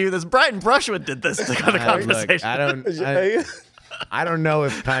Oxford didn't do this. Brian Brushwood did this to go to conversation. Look, I don't know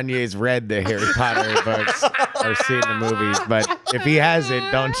if Kanye's read the Harry Potter books or seen the movies, but if he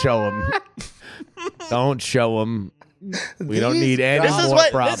hasn't, don't show him. Don't show him. We don't need any more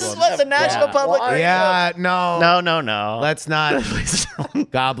problems. This is what the national public. Yeah, no. Let's not.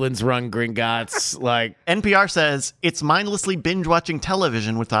 Goblins run Gringotts. Like NPR says, it's mindlessly binge watching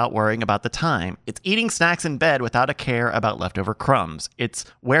television without worrying about the time. It's eating snacks in bed without a care about leftover crumbs. It's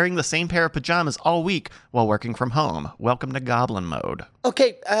wearing the same pair of pajamas all week while working from home. Welcome to goblin mode.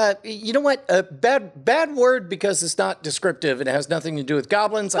 Okay, you know what? Bad word because it's not descriptive and it has nothing to do with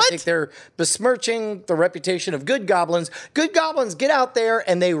goblins. I think they're besmirching the reputation of good goblins. Good goblins get out there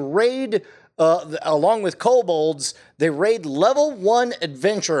and they raid, along with kobolds, they raid level 1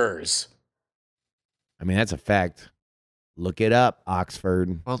 adventurers. I mean, that's a fact. Look it up,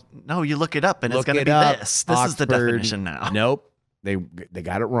 Oxford. Well, no, you look it up and it's going to be this. This is the definition now. Nope. They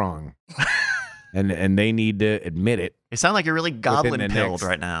got it wrong. And they need to admit it. You sound like you're really goblin-pilled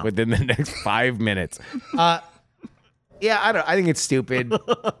right now. Within the next 5 minutes. Yeah, I think it's stupid.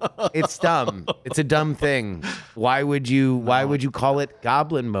 It's dumb. It's a dumb thing. Why would you call it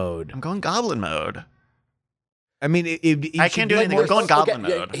goblin mode? I'm going goblin mode. I mean, I can't do anything. I'm going goblin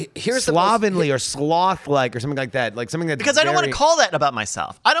mode. Here's slovenly or sloth-like or something like that. Like something that's because I don't want to call that about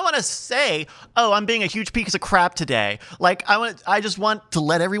myself. I don't want to say, "Oh, I'm being a huge piece of crap today." Like I just want to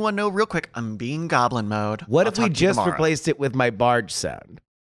let everyone know real quick. I'm being goblin mode. What if we just replaced it with my barge sound?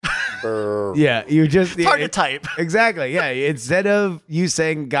 Brr. Yeah, you just It's hard to type. Exactly. Yeah. Instead of you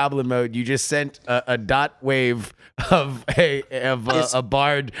saying goblin mode, you just sent a dot wave of a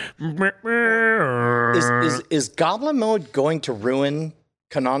bard. Is goblin mode going to ruin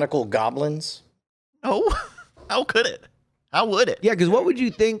canonical goblins? Oh, how could it? How would it? Yeah, because what would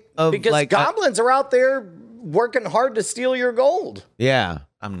you think of Because like goblins are out there working hard to steal your gold. yeah.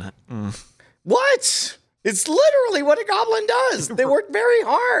 I'm not. What? It's literally what a goblin does. They work very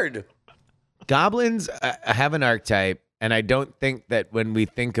hard. Goblins have an archetype, and I don't think that when we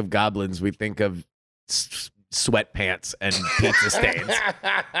think of goblins, we think of sweatpants and pizza stains.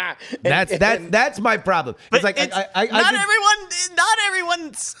 That's my problem. It's like not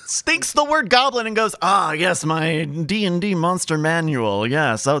everyone thinks the word goblin and goes, yes, my D&D monster manual.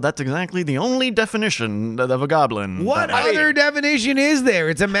 Yes, that's exactly the only definition of a goblin. what other definition is there?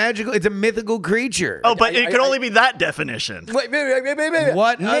 It's a mythical creature. Oh, but it could only be that definition. Wait.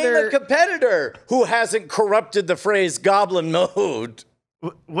 What Name other- a competitor who hasn't corrupted the phrase goblin mode.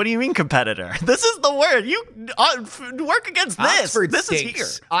 What do you mean, competitor? This is the word. You work against this. Oxford this stinks.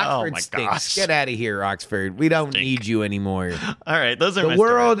 is here. Oxford oh my stinks. gosh. Get out of here, Oxford. We don't need you anymore. All right, those are my The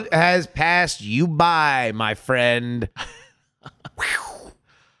world has passed you by, my friend.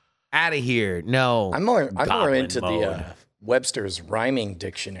 Out of here. No. I'm more Goblin into mode. the Webster's rhyming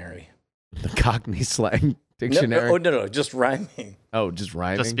dictionary. The Cockney slang dictionary. No, just rhyming. Oh, just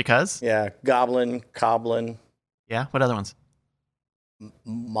rhyming. Just because? Yeah, goblin, coblin, Yeah. What other ones?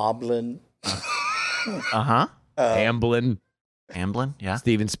 moblin. Uh-huh. Amblin. Amblin. Yeah.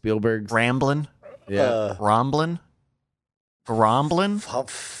 Steven Spielberg's. Ramblin. Yeah. Romblin. Gromblin.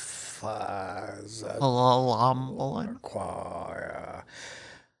 Romblin.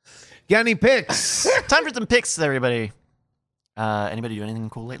 Got any picks? Time for some picks, everybody. Anybody do anything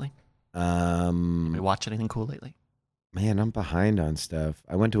cool lately? Um, We watch anything cool lately? Man, I'm behind on stuff.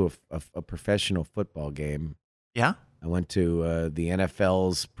 I went to a professional football game. Yeah. I went to the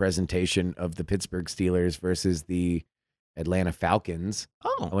NFL's presentation of the Pittsburgh Steelers versus the Atlanta Falcons.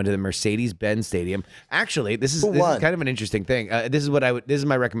 I Oh. went to the Mercedes-Benz Stadium. Actually, this is Who won? kind of an interesting thing. This is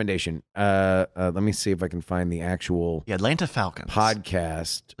my recommendation. Let me see if I can find the actual The Atlanta Falcons.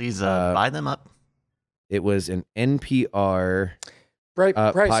 podcast. Please buy them up. It was an NPR. Bryce,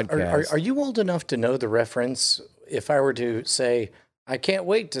 podcast. are you old enough to know the reference? If I were to say, I can't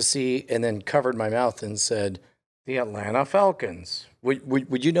wait to see, and then covered my mouth and said, the Atlanta Falcons,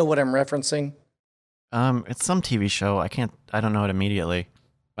 would you know what I'm referencing? It's some TV show. I don't know it immediately.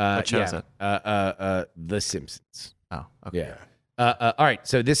 What show is it? The Simpsons. Oh, okay. Yeah. All right.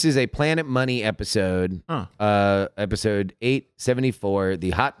 So this is a Planet Money episode. Huh. Episode 874,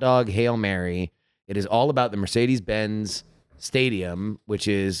 the Hot Dog Hail Mary. It is all about the Mercedes-Benz Stadium, which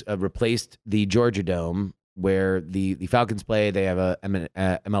is replaced the Georgia Dome, where the Falcons play. They have a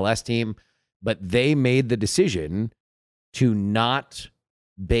MLS team, but they made the decision to not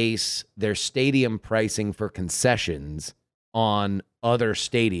base their stadium pricing for concessions on other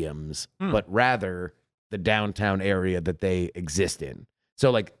stadiums, but rather the downtown area that they exist in.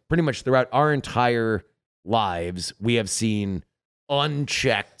 So, like, pretty much throughout our entire lives, we have seen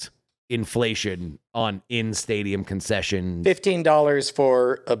unchecked inflation on in-stadium concessions. $15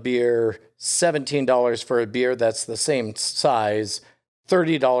 for a beer, $17 for a beer that's the same size,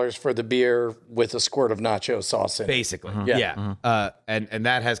 $30 for the beer with a squirt of nacho sauce in it. Basically, Yeah. yeah. And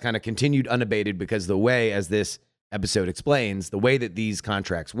that has kind of continued unabated because the way, as this episode explains, the way that these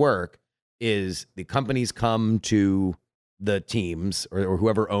contracts work is the companies come to the teams or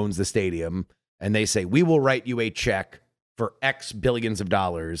whoever owns the stadium, and they say, we will write you a check for X billions of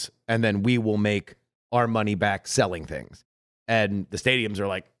dollars, and then we will make our money back selling things. And the stadiums are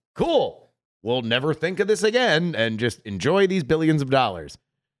like, cool, we'll never think of this again and just enjoy these billions of dollars.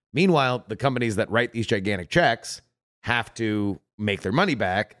 Meanwhile, the companies that write these gigantic checks have to make their money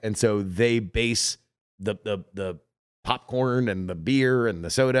back, and so they base the popcorn and the beer and the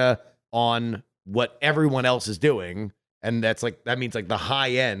soda on what everyone else is doing, and that means like the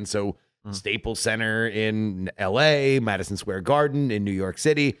high end. So Staples Center in LA, Madison Square Garden in New York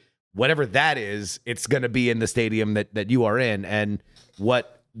City, whatever that is, it's going to be in the stadium that you are in. And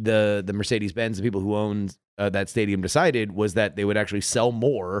what the Mercedes-Benz, the people who own that stadium, decided was that they would actually sell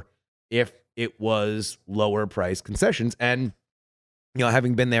more if it was lower price concessions. And, you know,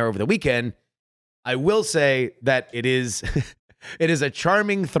 having been there over the weekend, I will say that it is it is a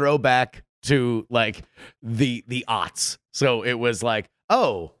charming throwback to like the aughts. So it was like,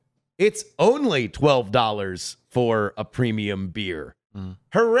 oh, it's only $12 for a premium beer.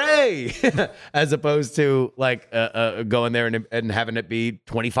 Hooray! As opposed to like going there and having it be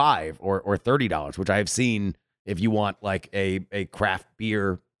 $25 or $30, which I have seen if you want like a craft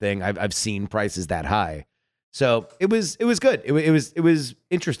beer thing. I've seen prices that high. So it was good. It was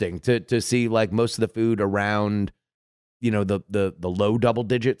interesting to see like most of the food around, the low double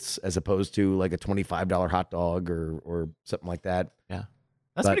digits as opposed to like a $25 hot dog or something like that. Yeah.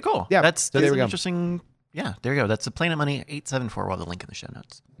 That's pretty cool. Yeah. That's there we an go. interesting. Yeah, there you go. That's the Planet Money 874. We'll have the link in the show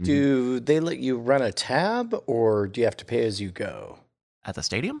notes. Do they let you run a tab, or do you have to pay as you go? At the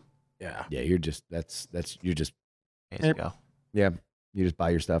stadium? Yeah. Yeah, you're just you're just Pay as you go. you just buy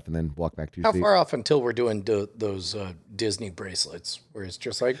your stuff and then walk back to your How seat. far off until we're doing those Disney bracelets, where it's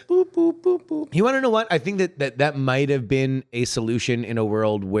just like boop boop boop boop? You want to know what? I think that might have been a solution in a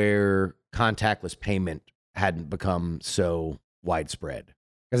world where contactless payment hadn't become so widespread.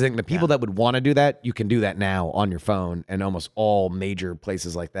 Because I think the people that would want to do that, you can do that now on your phone, and almost all major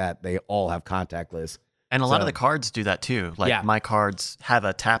places like that, they all have contactless. And a lot of the cards do that too. Like Yeah. my cards have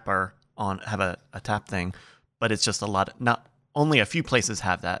a tapper have a tap thing, but it's just not only a few places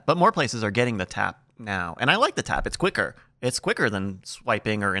have that, but more places are getting the tap now. And I like the tap. It's quicker. It's quicker than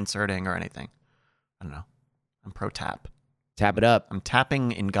swiping or inserting or anything. I don't know. I'm pro tap. Tap it up. I'm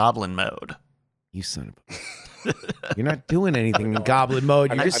tapping in goblin mode. You son of a... You're not doing anything in goblin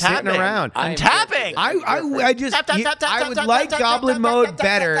mode. You're I'm just sitting tapping. around. I'm tapping. I just Tap, tap, tap, tap, I tap, would tap, like tap, goblin tap, mode tap, tap,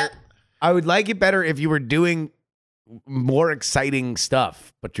 better. tap, tap. I would like it better if you were doing more exciting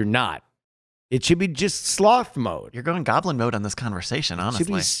stuff, but you're not. It should be just sloth mode. You're going goblin mode on this conversation,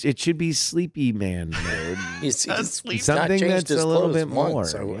 honestly. It should be sleepy man mode. He's Sleep. not Something changed that's his a little clothes bit more,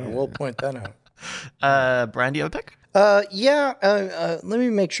 once, so yeah. I will point that out. Brian, do you have a pick? Let me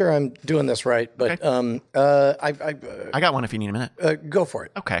make sure I'm doing this right. But I got one if you need a minute. go for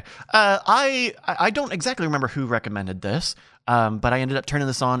it. Okay. I don't exactly remember who recommended this, but I ended up turning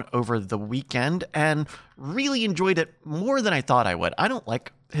this on over the weekend and really enjoyed it more than I thought I would. I don't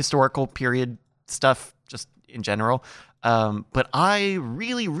like historical period stuff just in general, but I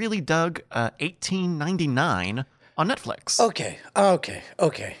really, really dug 1899 on Netflix. Okay.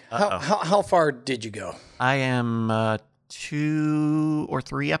 How far did you go? I am 2 or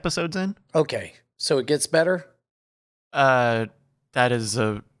 3 episodes in. Okay, so it gets better. That is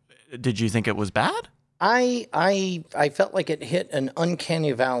did you think it was bad? I felt like it hit an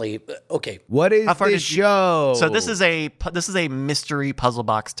uncanny valley. Okay, What is How far this did you- show? So this is a mystery puzzle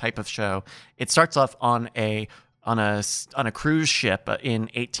box type of show. It starts off on a cruise ship in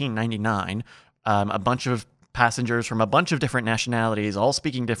 1899. A bunch of passengers from a bunch of different nationalities, all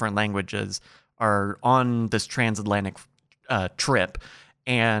speaking different languages, are on this transatlantic trip,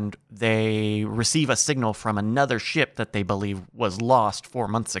 and they receive a signal from another ship that they believe was lost 4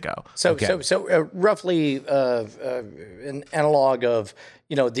 months ago. so roughly an analog of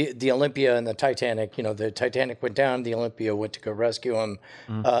the Olympia and the Titanic. The Titanic went down, the Olympia went to go rescue them.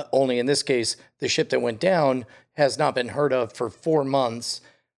 Only in this case, the ship that went down has not been heard of for 4 months.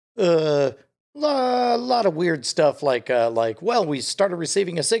 Lot of weird stuff like well, we started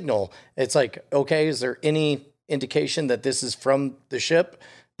receiving a signal. It's like, okay, is there any indication that this is from the ship?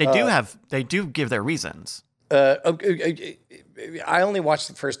 They do give their reasons. I only watched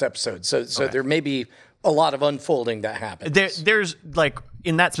the first episode, so there may be a lot of unfolding that happens. There's like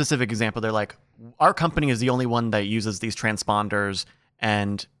in that specific example, they're like, our company is the only one that uses these transponders,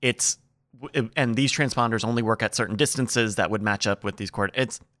 and these transponders only work at certain distances that would match up with these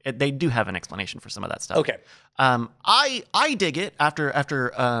coordinates. They do have an explanation for some of that stuff. Okay. I dig it after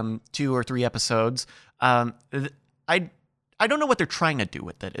 2 or 3 episodes. I don't know what they're trying to do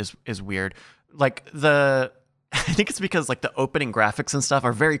with it is weird. Like I think it's because like the opening graphics and stuff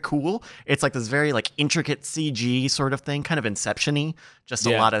are very cool. It's like this very like intricate CG sort of thing, kind of Inception-y. Just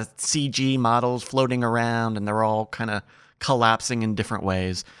a lot of CG models floating around, and they're all kind of collapsing in different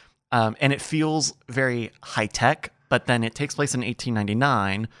ways. And it feels very high tech, but then it takes place in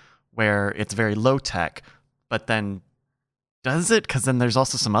 1899, where it's very low tech. But then does it? Because then there's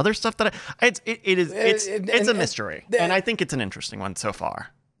also some other stuff that it's a mystery, and I think it's an interesting one so far.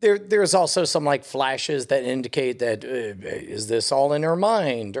 There's also some like flashes that indicate that is this all in her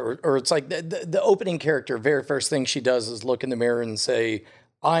mind, or it's like the opening character, very first thing she does is look in the mirror and say,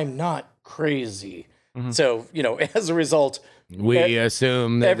 "I'm not crazy." Mm-hmm. So as a result, we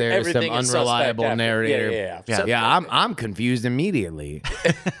assume that there's some everything is unreliable suspect narrator. Yeah. So, I'm confused immediately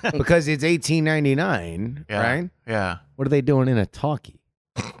because it's 1899, right? Yeah. What are they doing in a talkie?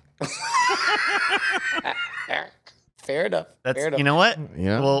 Fair enough. That's, fair enough. you know what?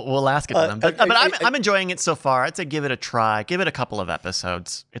 Yeah. We'll ask it to them. But I'm enjoying it so far. I'd say give it a try. Give it a couple of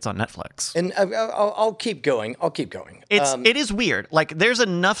episodes. It's on Netflix. And I'll keep going. It is weird. Like there's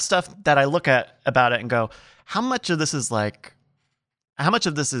enough stuff that I look at about it and go, how much of this is like how much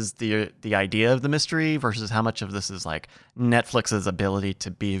of this is the idea of the mystery versus how much of this is like Netflix's ability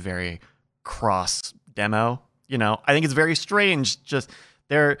to be very cross demo? You know, I think it's very strange. Just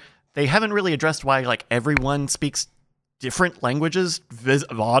they haven't really addressed why like everyone speaks different languages,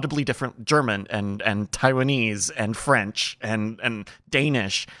 audibly different German and Taiwanese and French and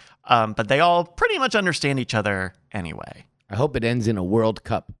Danish, but they all pretty much understand each other anyway. I hope it ends in a World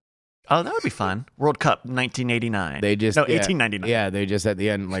Cup. Oh, that would be fun. World Cup 1989. They just 1899. Yeah, they just at the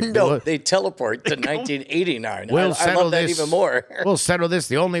end like No, they teleport to 1989. We'll I settle love that this even more. We'll settle this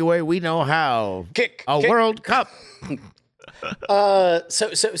the only way we know how. Kick. World Cup. I'm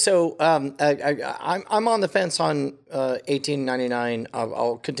on the fence on 1899.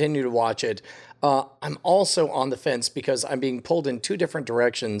 I'll continue to watch it. I'm also on the fence because I'm being pulled in two different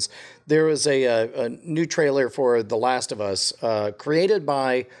directions. There is a new trailer for The Last of Us, created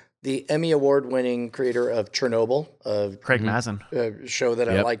by the Emmy Award-winning creator of Chernobyl, Craig Mazin, a show that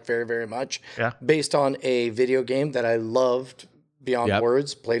I like very, very much. Yeah. Based on a video game that I loved beyond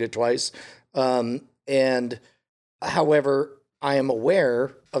words, played it twice. And however, I am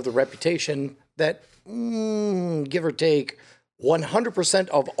aware of the reputation that, give or take, 100%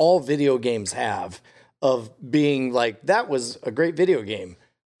 of all video games have of being like, that was a great video game.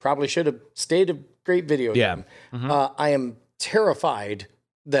 Probably should have stayed a great video game. I am terrified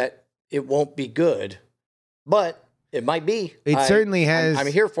that it won't be good, but it might be. It certainly has. I'm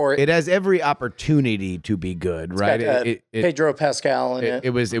here for it. It has every opportunity to be good, right? Got, Pedro Pascal in it.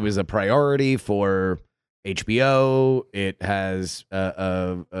 It was a priority for HBO. It has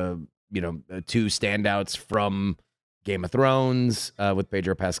two standouts from Game of Thrones with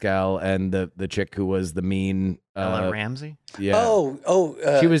Pedro Pascal and the chick who was the mean Ella Ramsey. Yeah.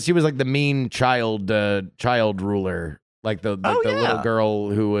 She was like the mean child ruler, like the little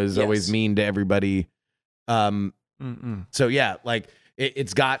girl who was always mean to everybody. So yeah, like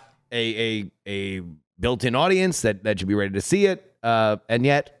it's got a built-in audience that should be ready to see it, and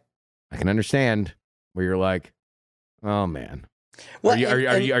yet I can understand where you're like, oh man. Well,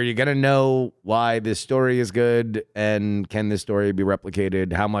 are you gonna know why this story is good, and can this story be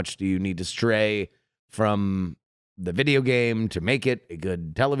replicated? How much do you need to stray from the video game to make it a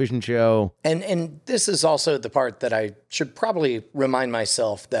good television show? And this is also the part that I should probably remind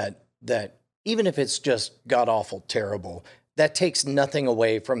myself that even if it's just god awful terrible, that takes nothing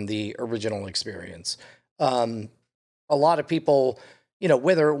away from the original experience. A lot of people,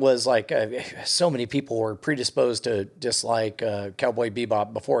 whether it was like so many people were predisposed to dislike Cowboy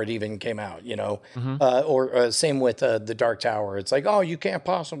Bebop before it even came out, or same with The Dark Tower. It's like, oh, you can't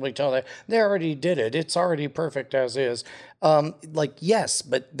possibly tell that. They already did it. It's already perfect as is. Yes,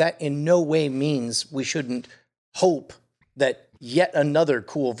 but that in no way means we shouldn't hope that yet another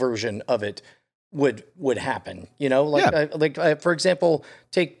cool version of it would happen. For example,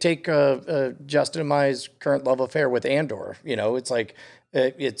 take Justin and my current love affair with Andor. It's like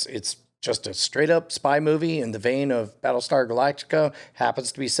it's just a straight up spy movie in the vein of Battlestar Galactica.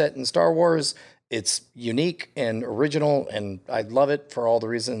 Happens to be set in Star Wars. It's unique and original, and I love it for all the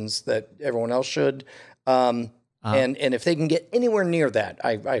reasons that everyone else should. And if they can get anywhere near that,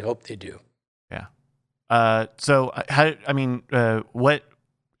 I hope they do. Yeah. What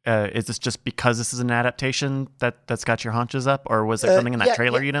is this just because this is an adaptation that's got your haunches up, or was there something in that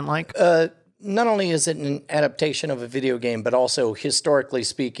trailer you didn't like? Not only is it an adaptation of a video game, but also historically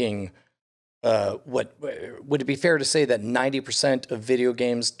speaking, what would it be fair to say that 90% of video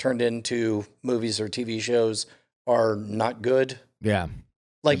games turned into movies or TV shows are not good? Yeah.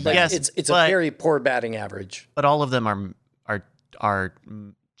 Yes, it's a very poor batting average. But all of them are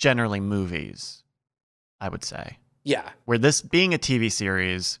generally movies, I would say. Yeah. Where this being a TV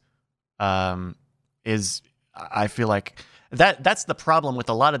series is, I feel like that's the problem with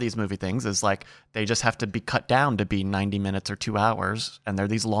a lot of these movie things is like they just have to be cut down to be 90 minutes or 2 hours, and they're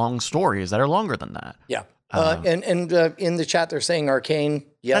these long stories that are longer than that. Yeah. And in the chat they're saying Arcane.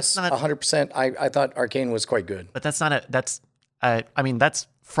 Yes, 100%. I thought Arcane was quite good. But that's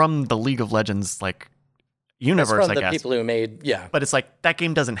from the League of Legends universe, that's from I guess. The people who made, yeah. But it's like that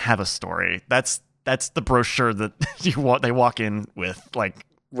game doesn't have a story. That's the brochure that they walk in with,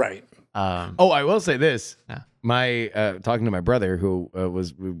 right. I will say this. Yeah. My talking to my brother who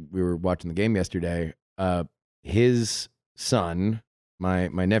we were watching the game yesterday. His son, my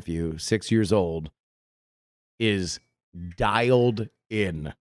nephew, 6 years old, is dialed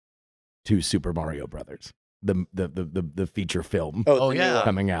in to Super Mario Brothers, the feature film.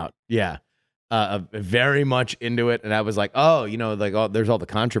 Coming out. Yeah. Very much into it, and I was like, there's all the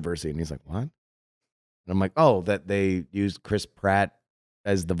controversy, and he's like, what? And I'm like, oh, that they used Chris Pratt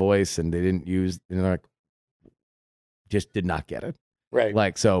as the voice, and they didn't use, just did not get it. Right.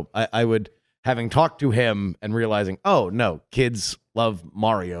 Like, so I would, having talked to him and realizing, oh no, kids love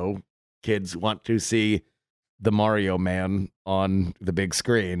Mario. Kids want to see the Mario Man on the big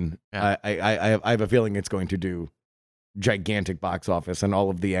screen. Yeah. I have a feeling it's going to do gigantic box office, and all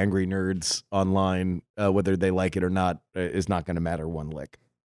of the angry nerds online, whether they like it or not, is not going to matter one lick.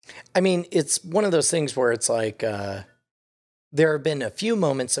 I mean, it's one of those things where it's like there have been a few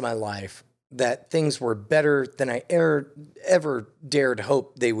moments in my life that things were better than I ever dared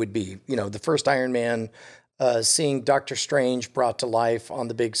hope they would be. You know, the first Iron Man, seeing Doctor Strange brought to life on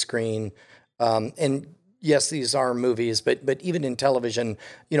the big screen, and yes, these are movies, but even in television,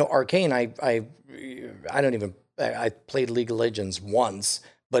 you know, Arcane, I played League of Legends once,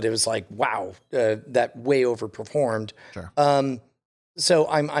 but it was like, wow, that way overperformed. Sure. So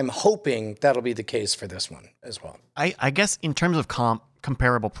I'm hoping that'll be the case for this one as well. I guess in terms of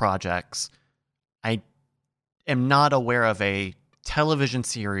comparable projects, I am not aware of a television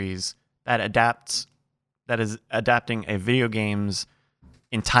series that is adapting a video game's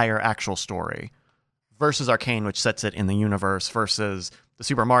entire actual story versus Arcane, which sets it in the universe, versus the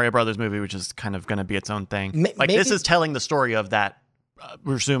Super Mario Brothers movie, which is kind of going to be its own thing. This is telling the story of that,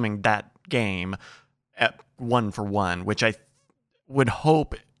 resuming that game at one for one, which I would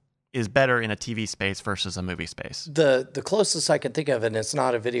hope is better in a TV space versus a movie space. The closest I can think of, and it's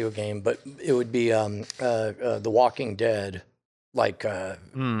not a video game, but it would be The Walking Dead, like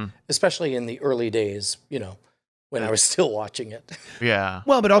especially in the early days, you know, when I was still watching it. Yeah.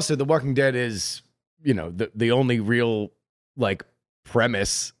 Well, but also The Walking Dead is, you know, the only real like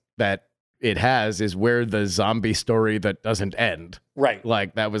premise that it has is where the zombie story that doesn't end. Right.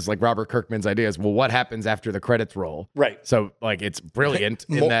 Like that was like Robert Kirkman's idea is, well, what happens after the credits roll? Right. So like it's brilliant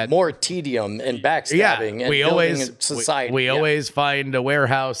in that more tedium and backstabbing and we building always a society. we always find a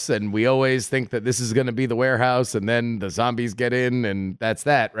warehouse and we always think that this is going to be the warehouse and then the zombies get in and that's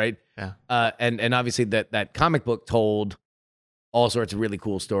that, right? Yeah. And obviously that comic book told all sorts of really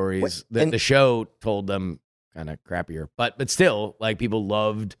cool stories. And The show told them kind of crappier, but still, like people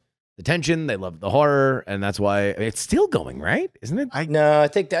loved the tension, they loved the horror, and that's why it's still going, right? Isn't it? I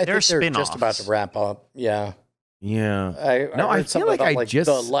think they're just spin-offs. about to wrap up. Yeah. Yeah. I feel like about, I just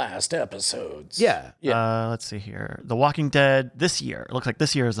the last episodes. Yeah. Let's see here. The Walking Dead this year. It looks like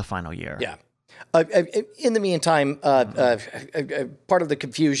this year is the final year. Yeah. In the meantime, part of the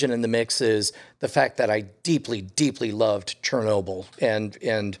confusion in the mix is the fact that I deeply, deeply loved Chernobyl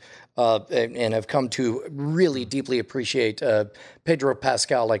and have come to really deeply appreciate Pedro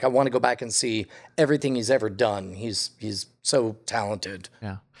Pascal. Like I want to go back and see everything he's ever done. He's so talented.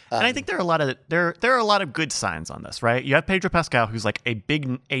 Yeah. And I think there are a lot of good signs on this, right? You have Pedro Pascal, who's like a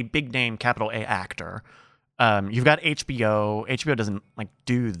big name, capital A actor. You've got HBO. HBO doesn't like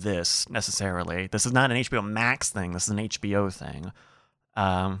do this necessarily. This is not an HBO Max thing. This is an HBO thing.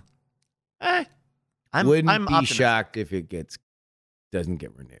 I'm Wouldn't be optimistic. shocked if it doesn't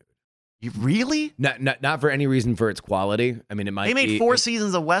get renewed. You really? Not for any reason for its quality. I mean, it might. They made be, 4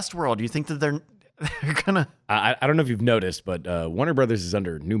 seasons of Westworld. Do you think that they're gonna? I don't know if you've noticed, but Warner Brothers is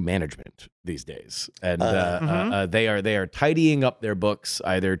under new management these days, and they are tidying up their books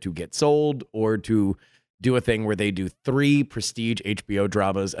either to get sold or to do a thing where they do 3 prestige HBO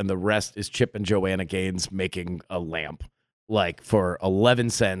dramas and the rest is Chip and Joanna Gaines making a lamp like for 11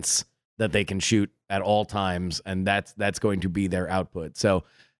 cents that they can shoot at all times, and that's going to be their output. So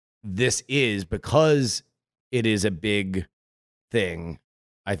this is, because it is a big thing,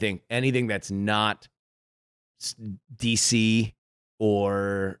 I think anything that's not DC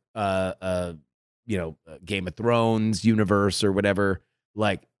or Game of Thrones universe or whatever,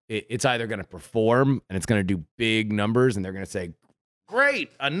 like it's either going to perform and it's going to do big numbers and they're going to say,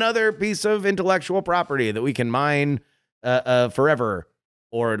 great, another piece of intellectual property that we can mine forever,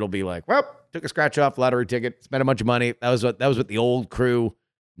 or it'll be like, well, took a scratch off lottery ticket, spent a bunch of money. That was what the old crew.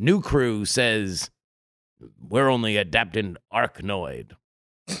 New crew says, we're only adapting Arkanoid.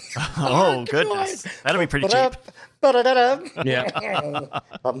 Oh, goodness. That'll be pretty cheap. Yeah. There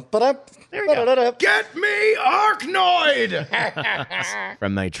you go. Get me Arkanoid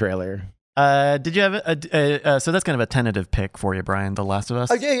from my trailer. Did you have so that's kind of a tentative pick for you, Brian, The Last of Us?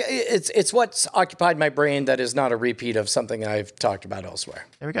 It's what's occupied my brain that is not a repeat of something I've talked about elsewhere.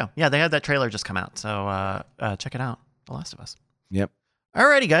 There we go. Yeah, they had that trailer just come out, so check it out, The Last of Us. Yep.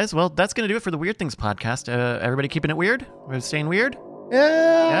 Alrighty, guys. Well, that's going to do it for the Weird Things podcast. Everybody keeping it weird? We're staying weird?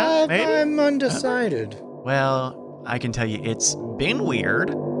 Yeah, maybe? I'm undecided. Well, I can tell you it's been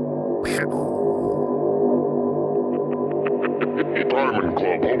weird. Diamond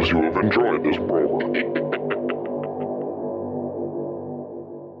Club hopes you have enjoyed this program.